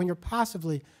think that when you're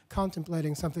passively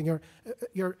contemplating something,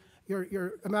 your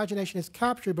imagination is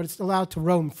captured, but it's allowed to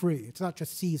roam free. It's not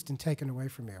just seized and taken away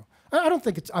from you. I don't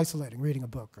think it's isolating, reading a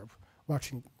book or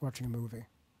watching a movie.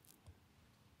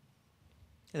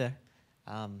 Hey there.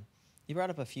 You brought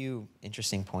up a few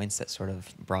interesting points that sort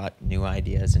of brought new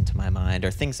ideas into my mind,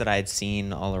 or things that I had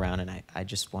seen all around, and I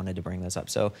just wanted to bring those up.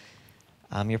 So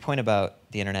your point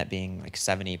about the internet being like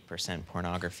 70%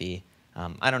 pornography,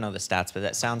 I don't know the stats, but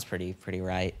that sounds pretty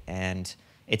right. And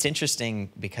it's interesting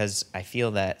because I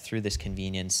feel that through this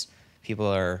convenience, people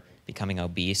are becoming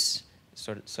obese,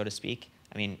 so to speak.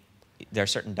 I mean, there are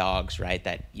certain dogs, right,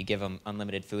 that you give them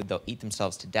unlimited food, they'll eat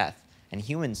themselves to death. And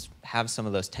humans have some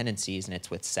of those tendencies, and it's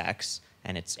with sex,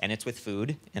 and it's with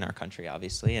food in our country,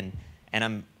 obviously. And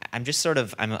I'm just sort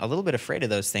of, I'm a little bit afraid of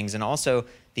those things, and also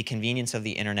the convenience of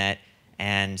the internet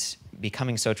and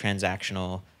becoming so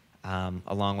transactional,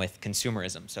 along with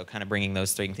consumerism. So kind of bringing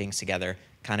those three things together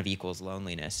kind of equals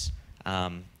loneliness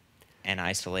and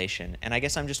isolation. And I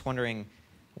guess I'm just wondering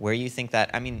where you think that,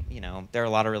 I mean, there are a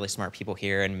lot of really smart people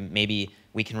here, and maybe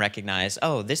we can recognize,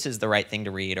 oh, this is the right thing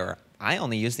to read, or I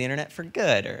only use the internet for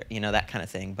good, or that kind of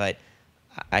thing. But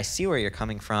I see where you're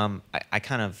coming from. I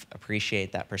kind of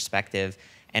appreciate that perspective,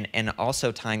 and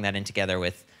also tying that in together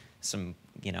with some,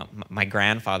 my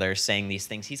grandfather saying these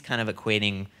things. He's kind of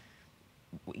equating,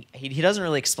 he doesn't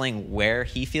really explain where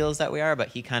he feels that we are, but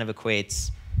he kind of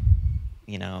equates,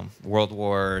 world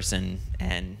wars and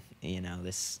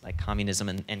this like communism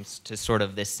and to sort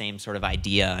of this same sort of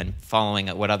idea and following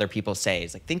what other people say.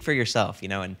 It's like, think for yourself,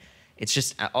 and it's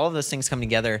just all of those things come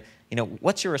together.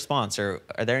 What's your response, or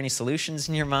are there any solutions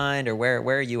in your mind, or where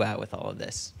are you at with all of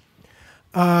this?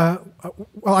 Well,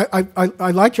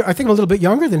 I like I think I'm a little bit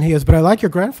younger than he is, but I like your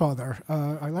grandfather.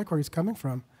 I like where he's coming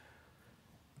from.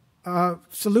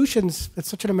 Solutions, it's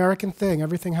such an American thing.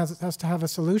 Everything has to have a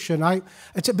solution. But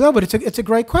it's a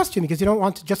great question, because you don't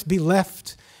want to just be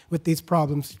left with these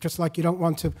problems, just like you don't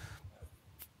want to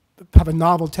have a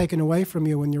novel taken away from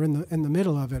you when you're in the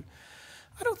middle of it.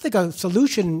 I don't think a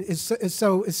solution is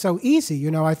so easy.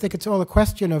 I think it's all a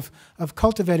question of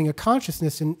cultivating a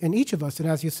consciousness in each of us. And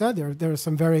as you said, there are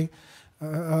some very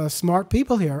smart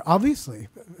people here, obviously,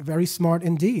 very smart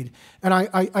indeed. And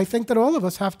I think that all of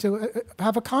us have to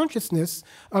have a consciousness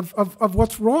of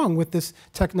what's wrong with this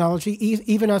technology,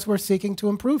 even as we're seeking to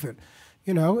improve it.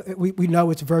 You know, we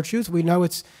know its virtues, we know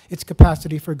its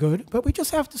capacity for good, but we just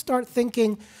have to start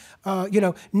thinking, you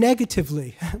know,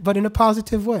 negatively, but in a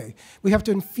positive way. We have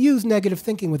to infuse negative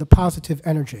thinking with a positive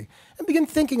energy and begin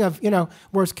thinking of, you know,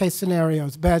 worst case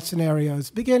scenarios, bad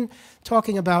scenarios. Begin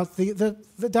talking about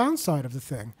the downside of the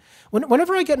thing.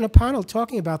 Whenever I get in a panel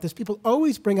talking about this, people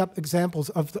always bring up examples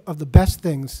of the best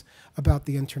things about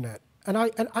the internet. And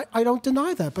I don't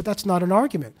deny that, but that's not an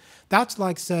argument. That's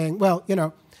like saying, well, you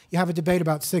know, you have a debate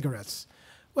about cigarettes.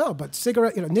 Well, but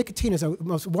you know, nicotine is the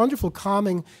most wonderful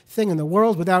calming thing in the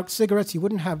world. Without cigarettes, you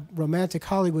wouldn't have romantic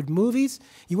Hollywood movies.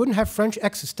 You wouldn't have French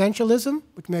existentialism,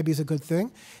 which maybe is a good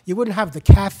thing. You wouldn't have the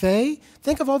cafe.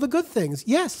 Think of all the good things.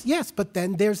 Yes, yes, but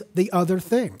then there's the other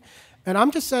thing. And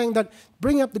I'm just saying that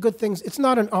bringing up the good things, it's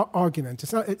not an argument.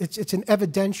 It's an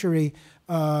evidentiary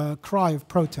cry of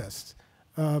protest.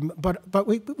 But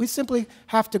we simply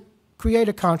have to create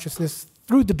a consciousness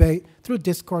through debate, through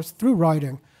discourse, through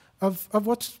writing, of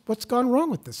what's gone wrong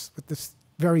with this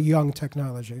very young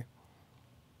technology.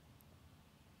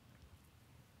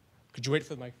 Could you wait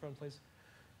for the microphone, please?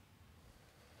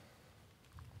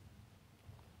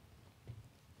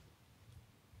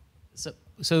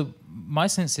 So my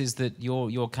sense is that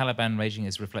your Caliban raging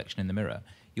is reflection in the mirror.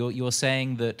 You're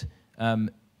saying that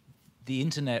the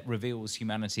internet reveals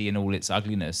humanity in all its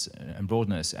ugliness and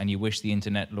broadness, and you wish the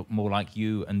internet looked more like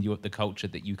you and the culture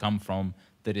that you come from,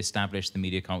 that established the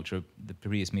media culture, the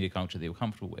previous media culture that you're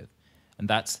comfortable with. And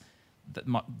that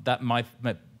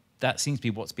seems to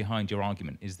be what's behind your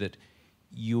argument, is that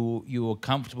you're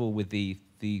comfortable with the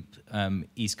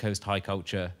East Coast high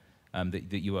culture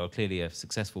that you are clearly a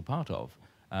successful part of,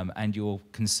 and you're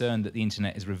concerned that the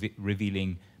internet is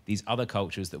revealing these other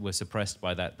cultures that were suppressed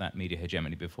by that media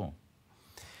hegemony before.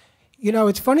 You know,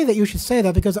 it's funny that you should say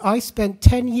that, because I spent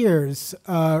 10 years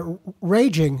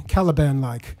raging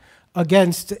Caliban-like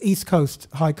against East Coast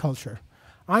high culture.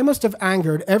 I must have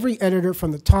angered every editor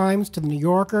from the Times to the New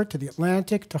Yorker to the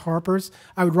Atlantic to Harper's.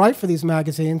 I would write for these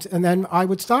magazines, and then I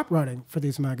would stop writing for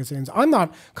these magazines. I'm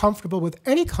not comfortable with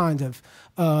any kind of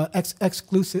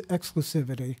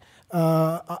exclusivity.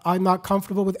 I'm not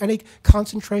comfortable with any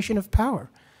concentration of power.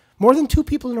 More than two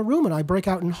people in a room and I break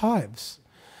out in hives.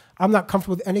 I'm not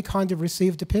comfortable with any kind of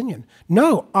received opinion.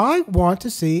 No, I want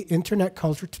to see internet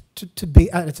culture to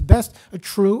be, at its best, a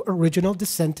true, original,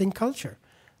 dissenting culture.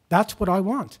 That's what I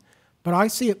want. But I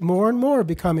see it more and more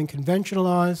becoming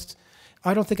conventionalized.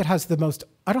 I don't think it has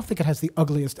the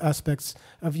ugliest aspects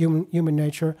of human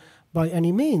nature by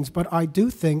any means, but I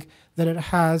do think that it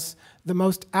has the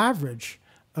most average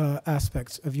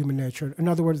aspects of human nature. In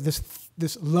other words,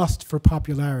 this lust for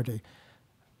popularity,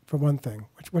 for one thing,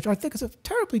 which I think is a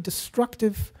terribly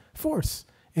destructive force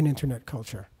in internet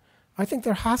culture. I think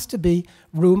there has to be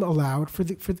room allowed for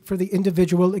the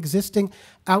individual existing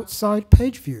outside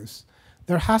page views.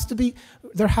 There has to be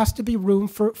room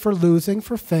for losing,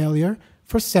 for failure,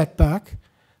 for setback.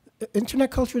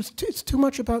 Internet culture it's too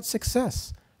much about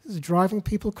success. This is driving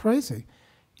people crazy.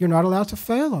 You're not allowed to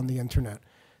fail on the internet.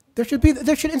 There should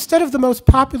instead of the most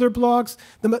popular blogs,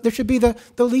 there should be the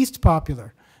least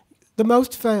popular, the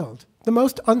most failed, the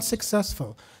most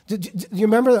unsuccessful. Do you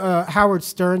remember Howard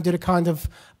Stern did a kind of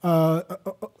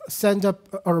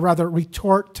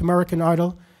retort to American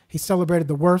Idol? He celebrated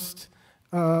the worst.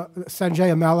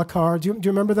 Sanjay Amalekar, do you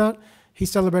remember that? He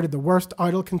celebrated the worst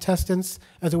Idol contestants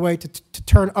as a way to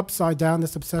turn upside down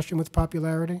this obsession with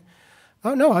popularity.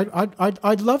 Oh no,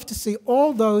 I'd love to see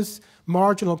all those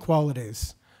marginal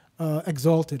qualities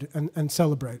exalted and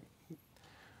celebrated.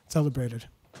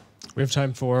 We have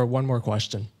time for one more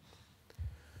question.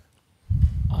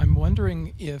 I'm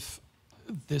wondering if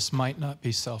this might not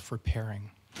be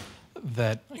self-repairing,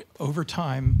 that over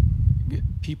time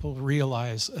people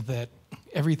realize that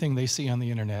everything they see on the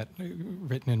internet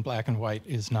written in black and white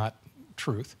is not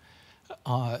truth,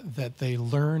 that they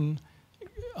learn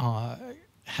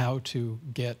how to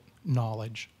get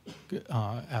knowledge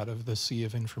out of the sea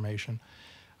of information.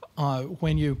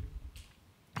 When you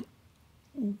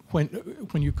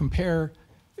compare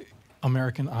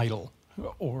American Idol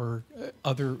or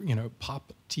other,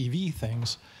 pop TV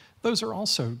things, those are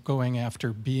also going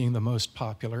after being the most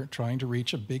popular, trying to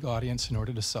reach a big audience in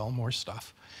order to sell more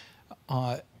stuff.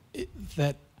 A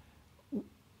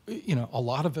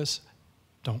lot of us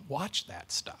don't watch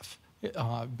that stuff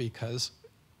because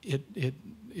it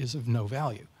is of no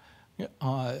value.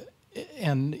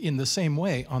 And in the same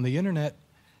way, on the internet,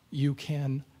 you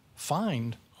can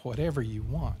find whatever you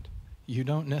want. you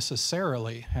don't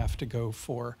necessarily have to go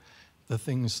for the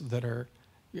things that are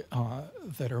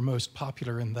most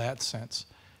popular in that sense.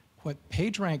 What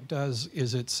PageRank does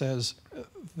is it says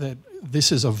that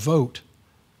this is a vote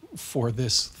for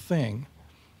this thing.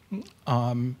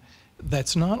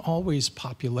 That's not always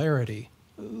popularity.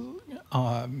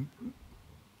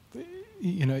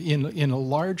 You know, in a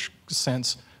large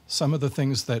sense, some of the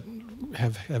things that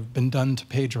have been done to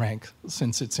PageRank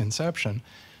since its inception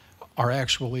are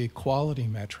actually quality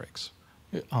metrics,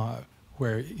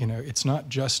 where, you know, it's not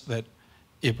just that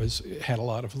it had a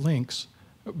lot of links,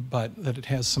 but that it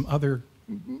has some other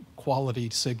quality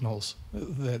signals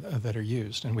that are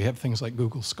used. And we have things like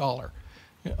Google Scholar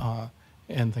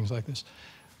and things like this.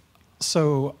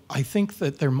 So I think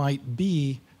that there might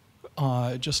be,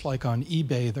 just like on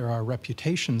eBay, there are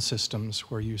reputation systems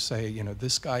where you say, you know,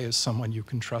 this guy is someone you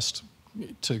can trust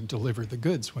to deliver the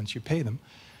goods once you pay them,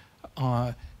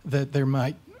 that there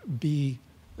might be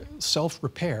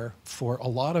self-repair for a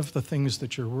lot of the things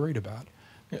that you're worried about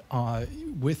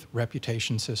with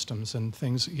reputation systems and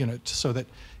things, you know, so that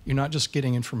you're not just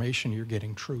getting information, you're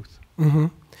getting truth. Mm-hmm.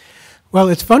 Well,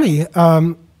 it's funny.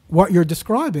 What you're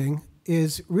describing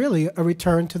is really a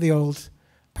return to the old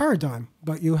paradigm.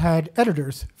 But you had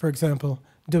editors, for example,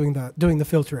 doing the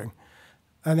filtering,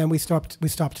 and then we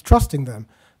stopped trusting them.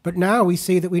 But now we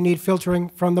see that we need filtering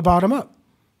from the bottom up.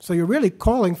 So you're really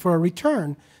calling for a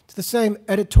return to the same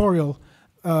editorial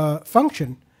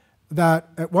function that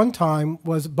at one time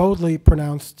was boldly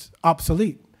pronounced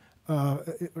obsolete.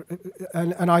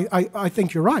 And I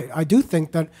think you're right. I do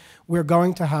think that we're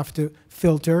going to have to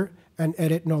filter and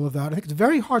edit and all of that. I think it's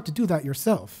very hard to do that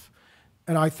yourself.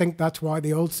 And I think that's why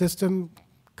the old system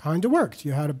kind of worked.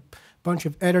 You had a bunch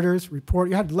of editors,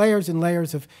 you had layers and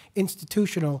layers of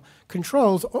institutional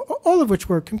controls, all of which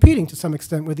were competing to some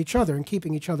extent with each other and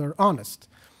keeping each other honest.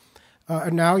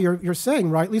 And now you're saying,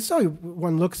 rightly so,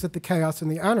 one looks at the chaos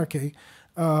and the anarchy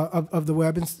of the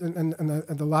web and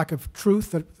the lack of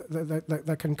truth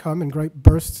that can come in great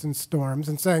bursts and storms,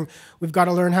 and saying, we've got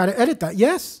to learn how to edit that.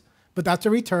 Yes, but that's a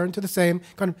return to the same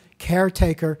kind of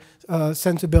caretaker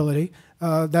sensibility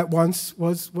that once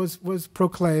was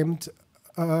proclaimed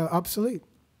obsolete.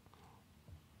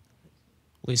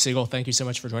 Lee Siegel, thank you so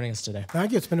much for joining us today.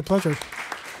 Thank you. It's been a pleasure.